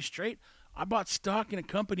 I'll shoot you straight. I bought stock in a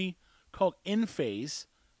company called Enphase,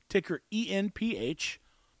 ticker ENPH,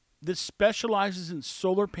 that specializes in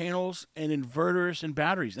solar panels and inverters and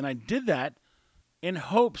batteries. And I did that in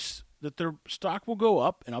hopes that their stock will go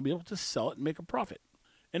up and I'll be able to sell it and make a profit.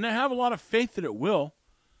 And I have a lot of faith that it will,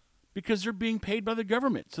 because they're being paid by the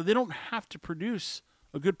government. So they don't have to produce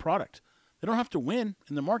a good product. They don't have to win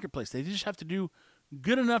in the marketplace. They just have to do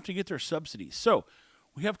good enough to get their subsidies. So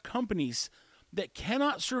we have companies that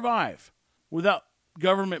cannot survive without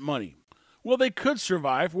government money. Well, they could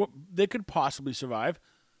survive. Well, they could possibly survive.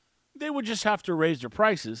 They would just have to raise their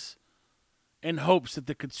prices in hopes that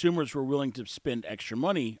the consumers were willing to spend extra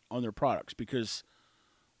money on their products, because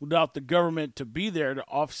without the government to be there to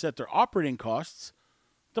offset their operating costs,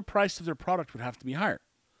 the price of their product would have to be higher.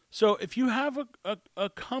 So if you have a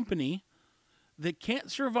company that can't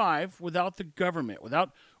survive without the government,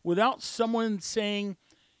 without someone saying,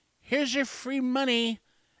 here's your free money,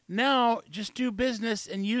 now just do business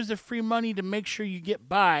and use the free money to make sure you get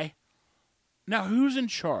by. Now who's in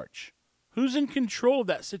charge? Who's in control of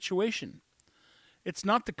that situation? It's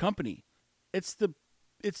not the company. It's the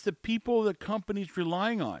people the company's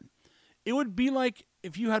relying on. It would be like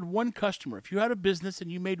if you had one customer, if you had a business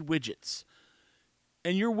and you made widgets,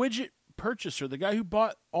 and your widget purchaser, the guy who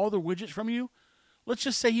bought all the widgets from you, let's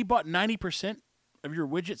just say he bought 90% of your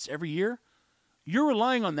widgets every year, you're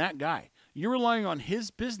relying on that guy. You're relying on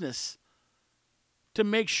his business to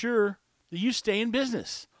make sure that you stay in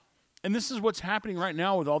business. And this is what's happening right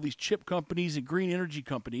now with all these chip companies and green energy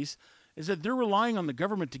companies, is that they're relying on the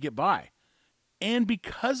government to get by. And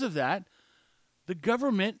because of that, the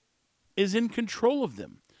government is in control of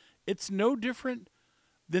them. It's no different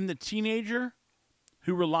than the teenager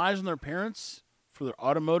who relies on their parents for their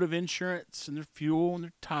automotive insurance and their fuel and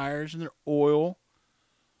their tires and their oil.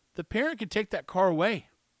 The parent can take that car away.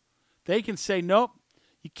 They can say, nope,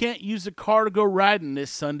 you can't use the car to go riding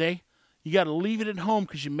this Sunday. You got to leave it at home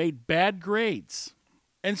because you made bad grades.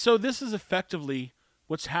 And so this is effectively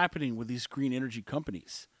what's happening with these green energy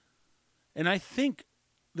companies. And I think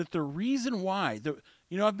that the reason why,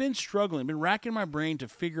 I've been struggling, been racking my brain to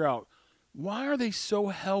figure out, why are they so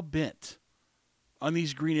hell-bent on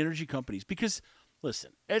these green energy companies? Because,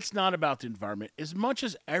 listen, it's not about the environment. As much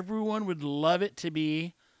as everyone would love it to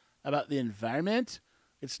be about the environment,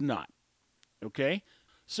 it's not, okay?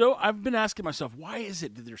 So I've been asking myself, why is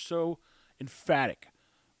it that they're so emphatic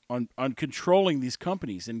on controlling these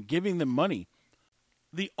companies and giving them money?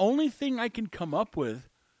 The only thing I can come up with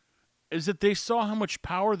is that they saw how much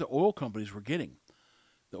power the oil companies were getting.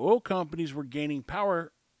 The oil companies were gaining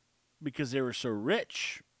power because they were so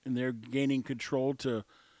rich, and they're gaining control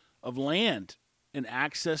of land and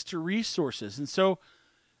access to resources. And so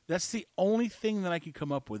that's the only thing that I can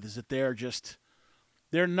come up with, is that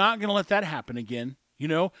they're not going to let that happen again.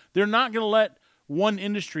 They're not going to let one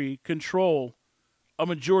industry control a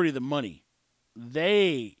majority of the money.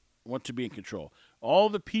 They want to be in control. All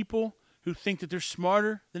the people who think that they're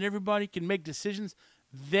smarter than everybody, can make decisions,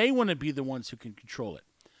 they want to be the ones who can control it.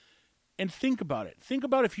 And think about it. Think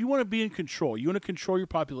about if you want to be in control, you want to control your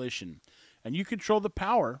population, and you control the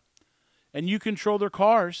power, and you control their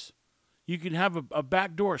cars. You can have a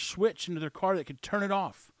backdoor switch into their car that can turn it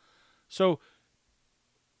off. So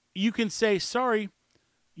you can say, sorry,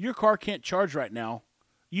 your car can't charge right now.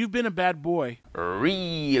 You've been a bad boy.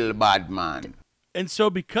 Real bad man. And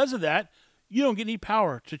so because of that, you don't get any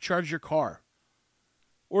power to charge your car.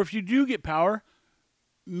 Or if you do get power,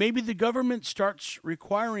 maybe the government starts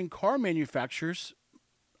requiring car manufacturers,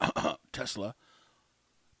 Tesla,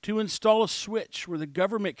 to install a switch where the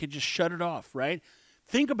government could just shut it off, right?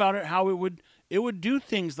 Think about it, how it would do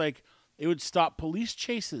things like it would stop police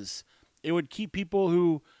chases. It would keep people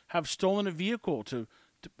who have stolen a vehicle to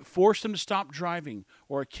force them to stop driving,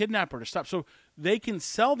 or a kidnapper to stop. So they can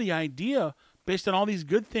sell the idea based on all these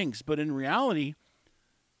good things, but in reality,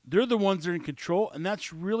 they're the ones that are in control, and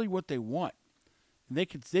that's really what they want. And they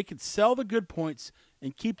could sell the good points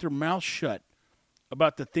and keep their mouth shut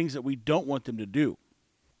about the things that we don't want them to do.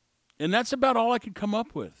 And that's about all I could come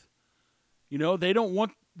up with. You know, they don't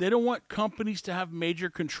want companies to have major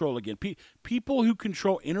control again. People who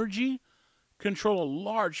control energy control a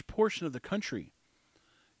large portion of the country.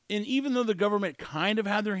 And even though the government kind of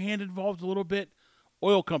had their hand involved a little bit,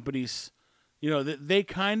 oil companies, you know, they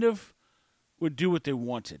kind of would do what they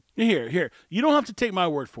wanted. Here. You don't have to take my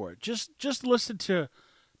word for it. Just listen to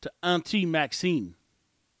Auntie Maxine.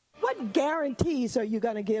 What guarantees are you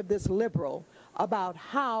going to give this liberal about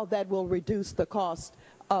how that will reduce the cost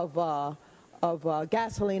of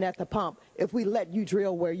gasoline at the pump if we let you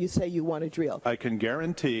drill where you say you want to drill? I can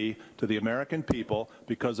guarantee to the American people,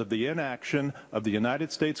 because of the inaction of the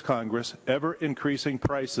United States Congress ever increasing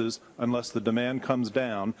prices unless the demand comes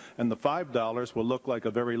down, and the $5 will look like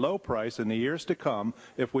a very low price in the years to come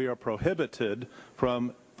if we are prohibited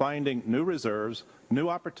from finding new reserves, new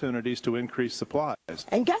opportunities to increase supplies.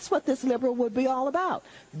 And guess what this liberal would be all about?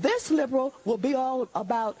 This liberal will be all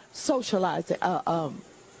about socializing,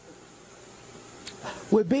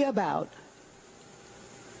 would be about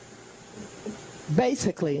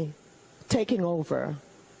basically taking over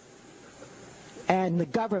and the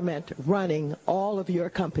government running all of your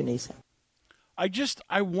companies.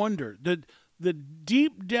 I wonder, the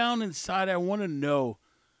deep down inside, I want to know,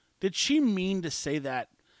 did she mean to say that?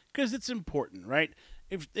 Because it's important, right?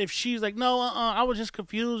 If she's like, no, I was just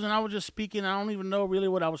confused and I was just speaking, I don't even know really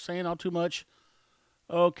what I was saying all too much.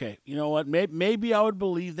 Okay, you know what? Maybe I would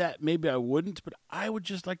believe that. Maybe I wouldn't, but I would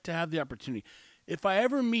just like to have the opportunity. If I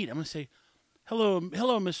ever meet, I'm going to say, hello,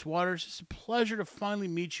 Miss Waters. It's a pleasure to finally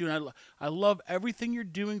meet you, and I love everything you're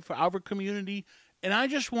doing for our community. And I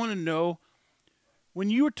just want to know, when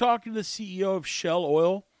you were talking to the CEO of Shell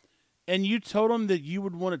Oil, and you told him that you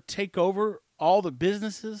would want to take over all the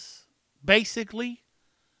businesses, basically,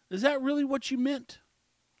 is that really what you meant?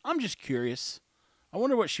 I'm just curious. I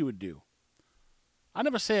wonder what she would do. I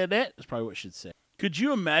never said that. That's probably what she'd say. Could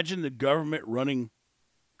you imagine the government running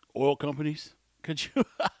oil companies? Could you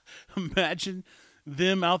imagine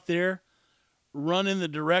them out there running the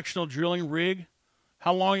directional drilling rig?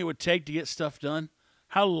 How long it would take to get stuff done?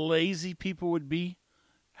 How lazy people would be?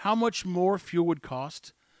 How much more fuel would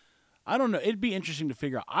cost? I don't know. It'd be interesting to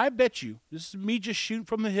figure out. I bet you, this is me just shooting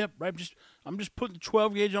from the hip. Right? I'm just putting the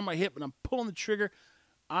 12 gauge on my hip and I'm pulling the trigger.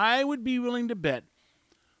 I would be willing to bet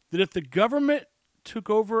that if the government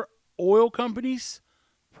took over oil companies,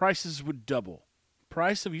 prices would double.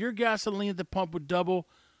 Price of your gasoline at the pump would double.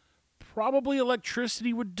 Probably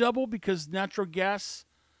electricity would double because natural gas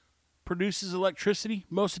produces electricity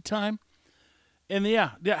most of the time. And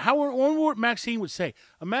one more Maxine would say,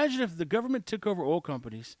 imagine if the government took over oil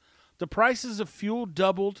companies, the prices of fuel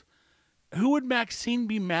doubled. Who would Maxine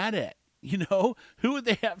be mad at? You know, who would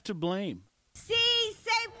they have to blame? Si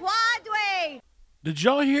se puede. Did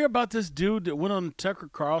y'all hear about this dude that went on Tucker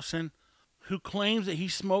Carlson who claims that he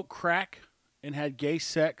smoked crack and had gay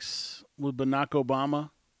sex with Barack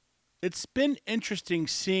Obama? It's been interesting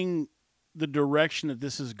seeing the direction that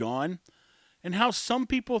this has gone and how some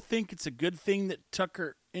people think it's a good thing that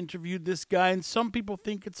Tucker interviewed this guy and some people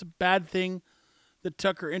think it's a bad thing that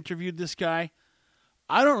Tucker interviewed this guy.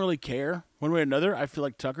 I don't really care one way or another. I feel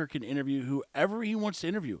like Tucker can interview whoever he wants to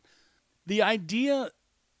interview. The idea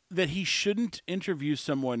that he shouldn't interview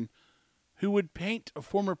someone who would paint a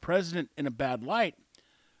former president in a bad light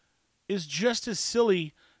is just as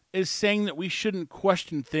silly as saying that we shouldn't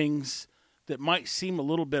question things that might seem a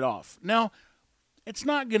little bit off. Now, it's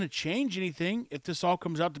not going to change anything if this all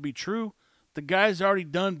comes out to be true. The guy's already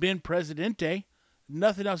been presidente.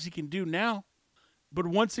 Nothing else he can do now. But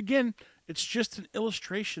once again, it's just an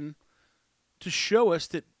illustration to show us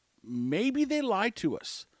that maybe they lied to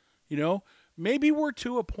us. You know, maybe we're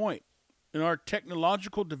to a point in our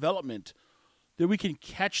technological development that we can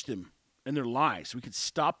catch them in their lies. We can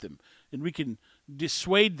stop them and we can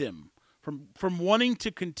dissuade them from wanting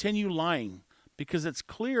to continue lying, because it's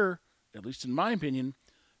clear, at least in my opinion,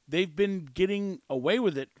 they've been getting away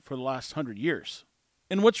with it for the last 100 years.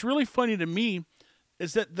 And what's really funny to me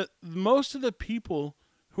is that most of the people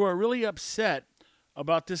who are really upset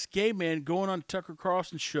about this gay man going on Tucker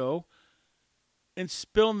Carlson's show and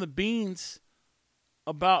spilling the beans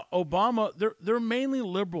about Obama, they're mainly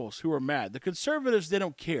liberals who are mad. The conservatives, they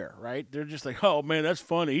don't care, right? They're just like, oh man, that's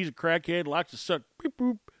funny. He's a crackhead, likes to suck beep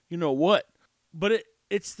boop, you know what? But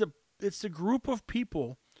it's the group of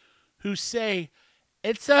people who say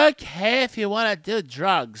it's okay if you want to do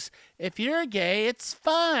drugs. If you're gay, it's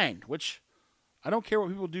fine. Which I don't care what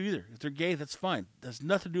people do either. If they're gay, that's fine. That's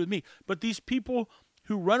nothing to do with me. But these people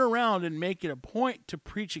who run around and make it a point to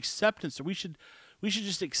preach acceptance, so we should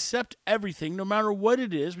just accept everything, no matter what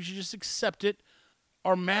it is. We should just accept it.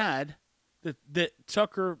 Are mad that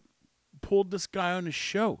Tucker pulled this guy on his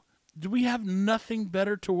show? Do we have nothing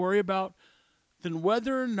better to worry about than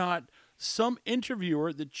whether or not some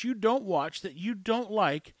interviewer that you don't watch, that you don't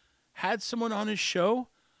like, had someone on his show,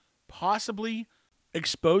 possibly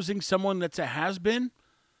exposing someone that's a has-been?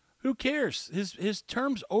 Who cares? His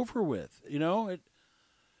term's over with, you know?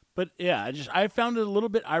 But yeah, I found it a little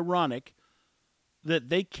bit ironic that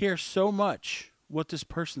they care so much what this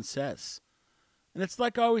person says. And it's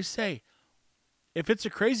like I always say, if it's a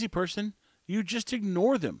crazy person, you just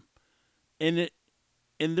ignore them. And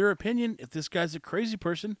in their opinion, if this guy's a crazy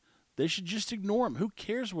person, they should just ignore him. Who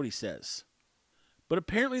cares what he says? But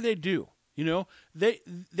apparently they do. You know, they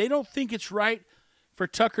don't think it's right for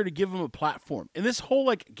Tucker to give him a platform. And this whole,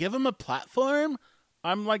 like, give him a platform,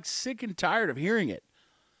 I'm, like, sick and tired of hearing it.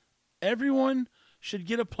 Everyone should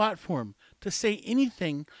get a platform to say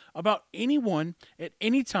anything about anyone at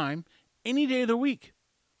any time, any day of the week.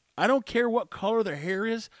 I don't care what color their hair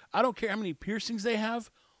is. I don't care how many piercings they have.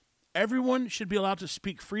 Everyone should be allowed to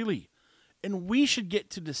speak freely. And we should get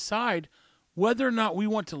to decide whether or not we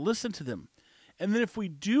want to listen to them. And then if we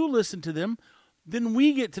do listen to them, then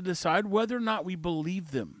we get to decide whether or not we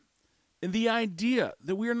believe them. And the idea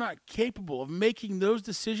that we are not capable of making those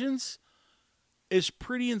decisions is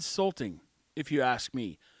pretty insulting, if you ask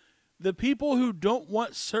me. The people who don't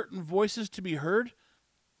want certain voices to be heard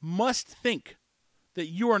must think that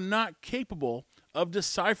you are not capable of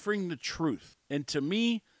deciphering the truth. And to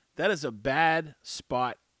me, that is a bad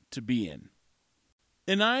spot to be in.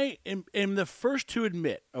 And I am the first to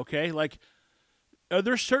admit, okay, like, are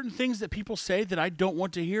there certain things that people say that I don't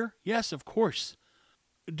want to hear? Yes, of course.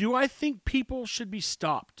 Do I think people should be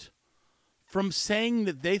stopped from saying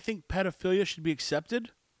that they think pedophilia should be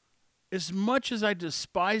accepted? As much as I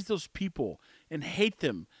despise those people and hate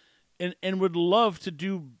them and would love to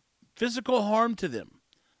do physical harm to them,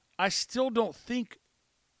 I still don't think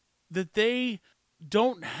that they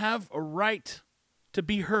don't have a right to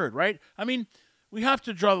be heard, right? I mean, we have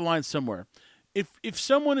to draw the line somewhere. If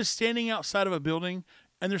someone is standing outside of a building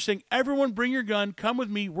and they're saying, everyone bring your gun, come with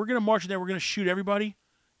me, we're going to march in there, we're going to shoot everybody,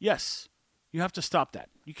 yes, you have to stop that.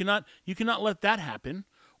 You cannot let that happen.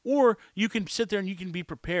 Or you can sit there and you can be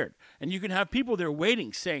prepared. And you can have people there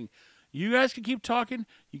waiting saying, you guys can keep talking,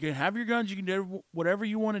 you can have your guns, you can do whatever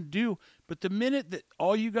you want to do, but the minute that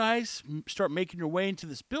all you guys start making your way into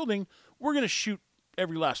this building, we're going to shoot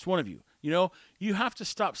every last one of you. You know, you have to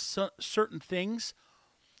stop certain things.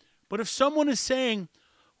 But if someone is saying,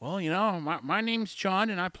 well, you know, my name's John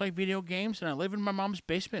and I play video games and I live in my mom's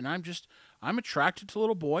basement and I'm attracted to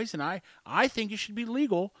little boys and I think it should be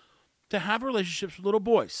legal to have relationships with little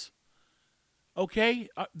boys. Okay,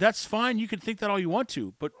 that's fine. You can think that all you want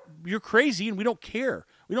to, but you're crazy and we don't care.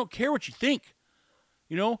 We don't care what you think.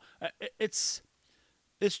 You know, it's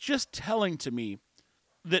just telling to me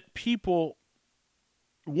that people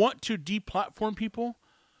want to deplatform people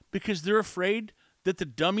because they're afraid that the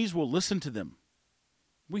dummies will listen to them.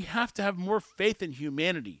 We have to have more faith in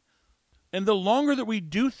humanity. And the longer that we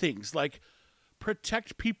do things like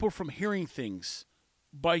protect people from hearing things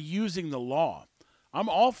by using the law, I'm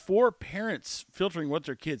all for parents filtering what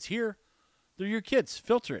their kids hear. They're your kids.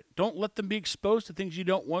 Filter it. Don't let them be exposed to things you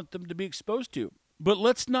don't want them to be exposed to. But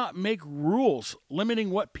let's not make rules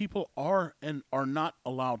limiting what people are and are not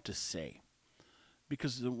allowed to say.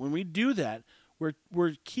 Because when we do that,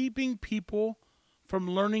 we're keeping people from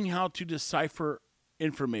learning how to decipher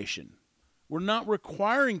information. We're not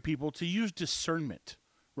requiring people to use discernment,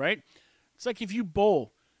 right? It's like if you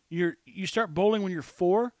bowl, you start bowling when you're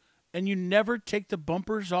 4 and you never take the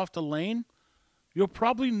bumpers off the lane, you'll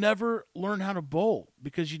probably never learn how to bowl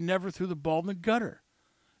because you never threw the ball in the gutter.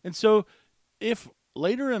 And so if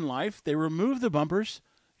later in life they remove the bumpers,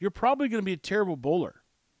 you're probably going to be a terrible bowler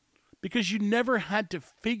because you never had to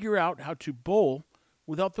figure out how to bowl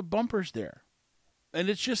without the bumpers there. And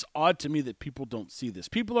it's just odd to me that people don't see this.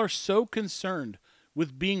 People are so concerned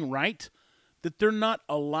with being right that they're not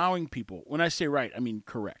allowing people. When I say right, I mean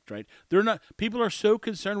correct, right? People are so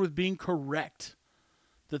concerned with being correct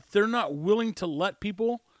that they're not willing to let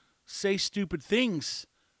people say stupid things,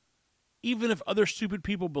 even if other stupid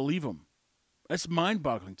people believe them. That's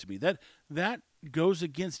mind-boggling to me. That goes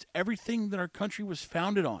against everything that our country was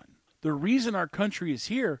founded on. The reason our country is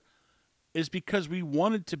here is because we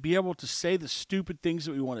wanted to be able to say the stupid things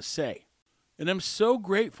that we want to say. And I'm so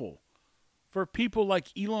grateful for people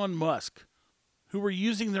like Elon Musk who were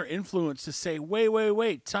using their influence to say,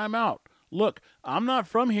 wait, time out. Look, I'm not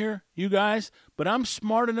from here, you guys, but I'm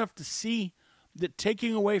smart enough to see that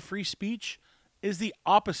taking away free speech is the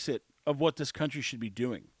opposite of what this country should be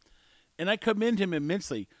doing. And I commend him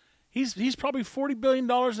immensely. He's probably $40 billion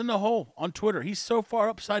in the hole on Twitter. He's so far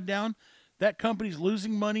upside down. That company's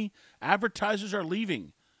losing money. Advertisers are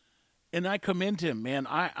leaving. And I commend him, man.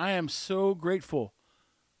 I am so grateful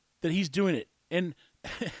that he's doing it. And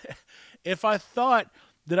if I thought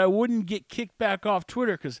that I wouldn't get kicked back off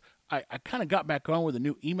Twitter, because I kind of got back on with a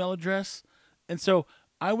new email address, and so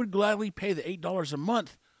I would gladly pay the $8 a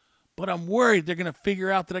month, but I'm worried they're going to figure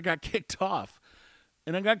out that I got kicked off.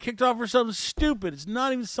 And I got kicked off for something stupid. It's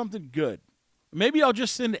not even something good. Maybe I'll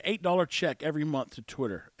just send an $8 check every month to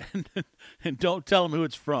Twitter and don't tell them who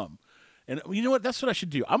it's from. And you know what? That's what I should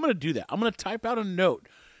do. I'm going to do that. I'm going to type out a note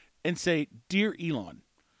and say, Dear Elon,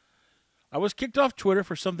 I was kicked off Twitter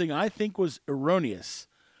for something I think was erroneous,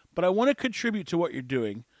 but I want to contribute to what you're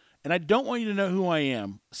doing, and I don't want you to know who I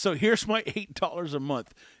am. So here's my $8 a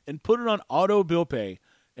month, and put it on auto bill pay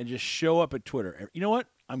and just show up at Twitter. You know what?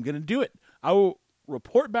 I'm going to do it. I will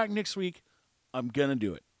report back next week. I'm going to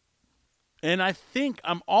do it. And I think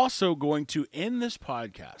I'm also going to end this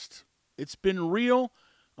podcast. It's been real.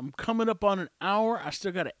 I'm coming up on an hour. I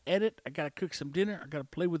still got to edit. I got to cook some dinner. I got to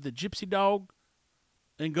play with the gypsy dog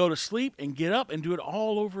and go to sleep and get up and do it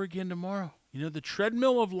all over again tomorrow. You know, the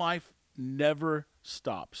treadmill of life never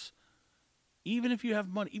stops. Even if you have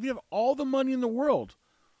money, even if you have all the money in the world,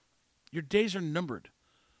 your days are numbered.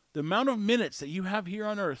 The amount of minutes that you have here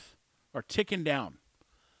on earth are ticking down.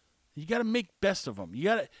 You got to make best of them. You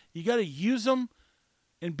got to use them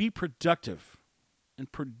and be productive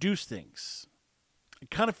and produce things. I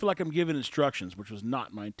kind of feel like I'm giving instructions, which was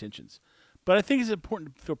not my intentions. But I think it's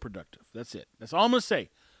important to feel productive. That's it. That's all I'm going to say.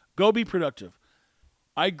 Go be productive.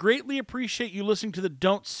 I greatly appreciate you listening to the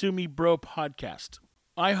Don't Sue Me Bro podcast.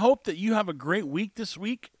 I hope that you have a great week this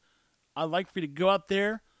week. I'd like for you to go out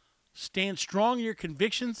there, stand strong in your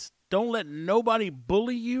convictions. Don't let nobody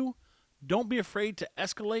bully you. Don't be afraid to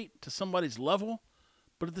escalate to somebody's level.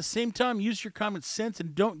 But at the same time, use your common sense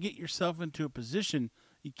and don't get yourself into a position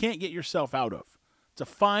you can't get yourself out of. It's a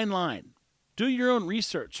fine line. Do your own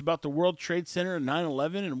research about the World Trade Center and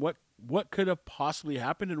 9/11 and what could have possibly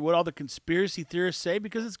happened and what all the conspiracy theorists say,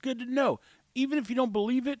 because it's good to know. Even if you don't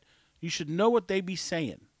believe it, you should know what they be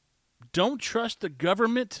saying. Don't trust the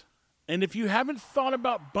government. And if you haven't thought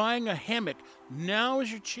about buying a hammock, now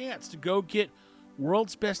is your chance to go get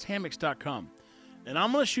worldsbesthammocks.com. And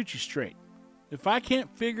I'm going to shoot you straight. If I can't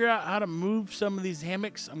figure out how to move some of these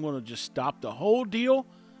hammocks, I'm going to just stop the whole deal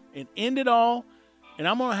and end it all. And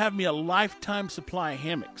I'm going to have me a lifetime supply of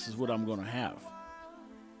hammocks is what I'm going to have.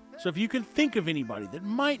 So if you can think of anybody that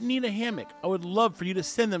might need a hammock, I would love for you to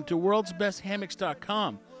send them to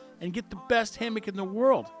worldsbesthammocks.com and get the best hammock in the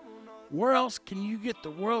world. Where else can you get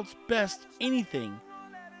the world's best anything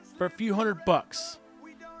for a few $100?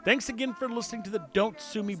 Thanks again for listening to the Don't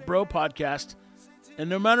Sue Me Bro podcast. And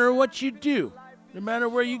no matter what you do, no matter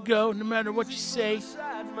where you go, no matter what you say,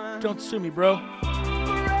 don't sue me, bro.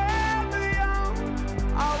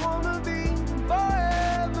 I wanna be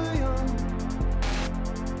forever young.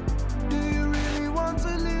 Do you really want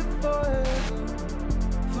to live forever?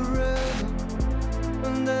 Forever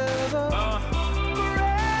and ever.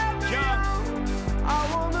 Forever young. I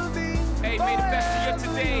wanna be Hey, may the best of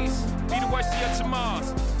your todays be the worst of your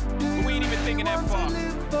tomorrows. But we ain't even thinking that far. You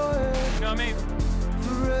know what I mean?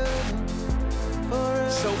 Forever,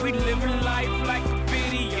 forever. So we living life like a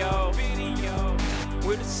video.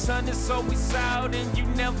 Where the sun is always out and you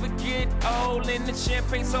never get old, and the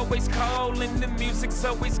champagne's always cold and the music's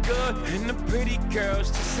always good, and the pretty girls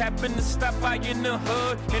just happen to stop by in the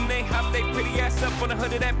hood, and they hop they pretty ass up on the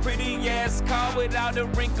hood of that pretty ass car without a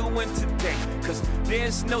wrinkle in today, cause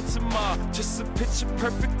there's no tomorrow, just a picture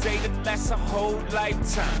perfect day that lasts a whole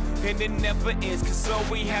lifetime, and it never ends, cause all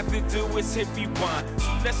we have to do is hit rewind.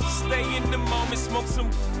 So let's just stay in the moment, smoke some,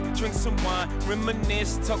 drink some wine,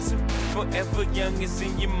 reminisce, talk some forever young is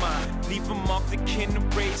in your mind. Leave them off the kin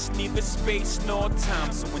race, neither space nor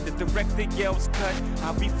time. So when the director yells cut,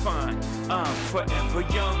 I'll be fine. I'm forever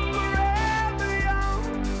young. Forever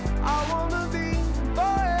young. I wanna be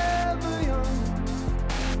forever young.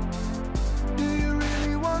 Do you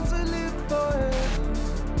really want to live forever?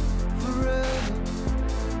 Forever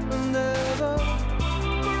and ever.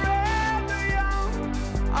 Forever young.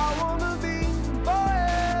 I wanna be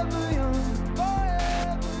forever young.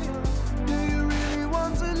 Forever young. Do you really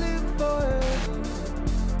want to live forever?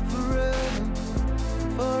 Forever,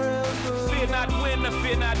 forever. Fear not when or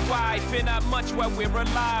fear not why, fear not much while we're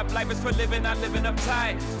alive. Life is for living, not living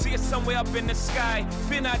uptight. See it somewhere up in the sky.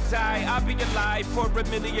 Fear not die, I'll be alive for a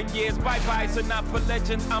million years. Bye-byes are not for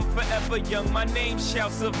legends, I'm forever young. My name shall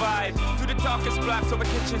survive. Through the darkest blocks, over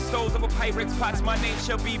kitchen stoves, over Pyrex pots, my name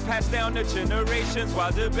shall be passed down to generations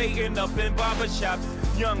while debating up in barbershops.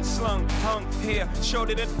 Young, slung, hung here,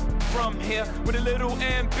 showed it from here with a little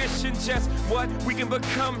ambition, just what we can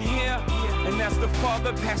become here. And as the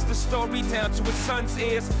father passed the story down to his son's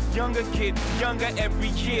ears, younger kid, younger every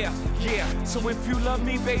year. Yeah, so if you love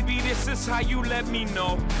me, baby, this is how you let me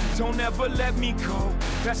know. Don't ever let me go.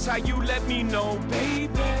 That's how you let me know,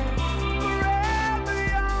 baby. Forever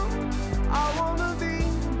young, I wanna be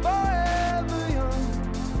forever young.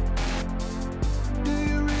 Do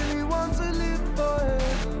you really want to live forever?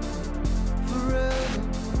 Forever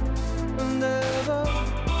and ever.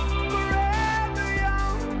 Forever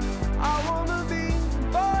young, I wanna be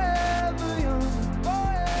forever young.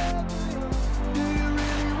 Forever young. Do you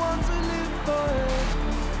really want to live forever?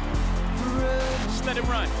 Forever. Just let it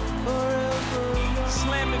run. Forever young.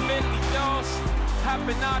 Slamming Bentley doors,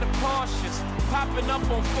 hopping out of Porsches, popping up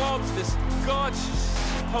on Forbes, this gorgeous.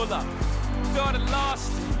 Hold up, daughter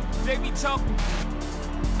lost it. They be talking,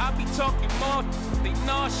 I be talking more. They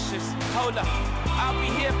nauseous. Hold up, I'll be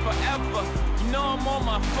here forever. You know I'm on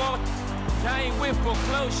my fourth. I ain't with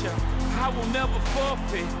foreclosure. I will never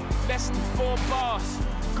forfeit. Less than 4 bars.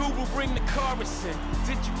 Google, bring the chorus in.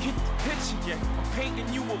 Did you get the picture yet? I'm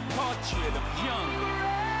painting you a portrait of young.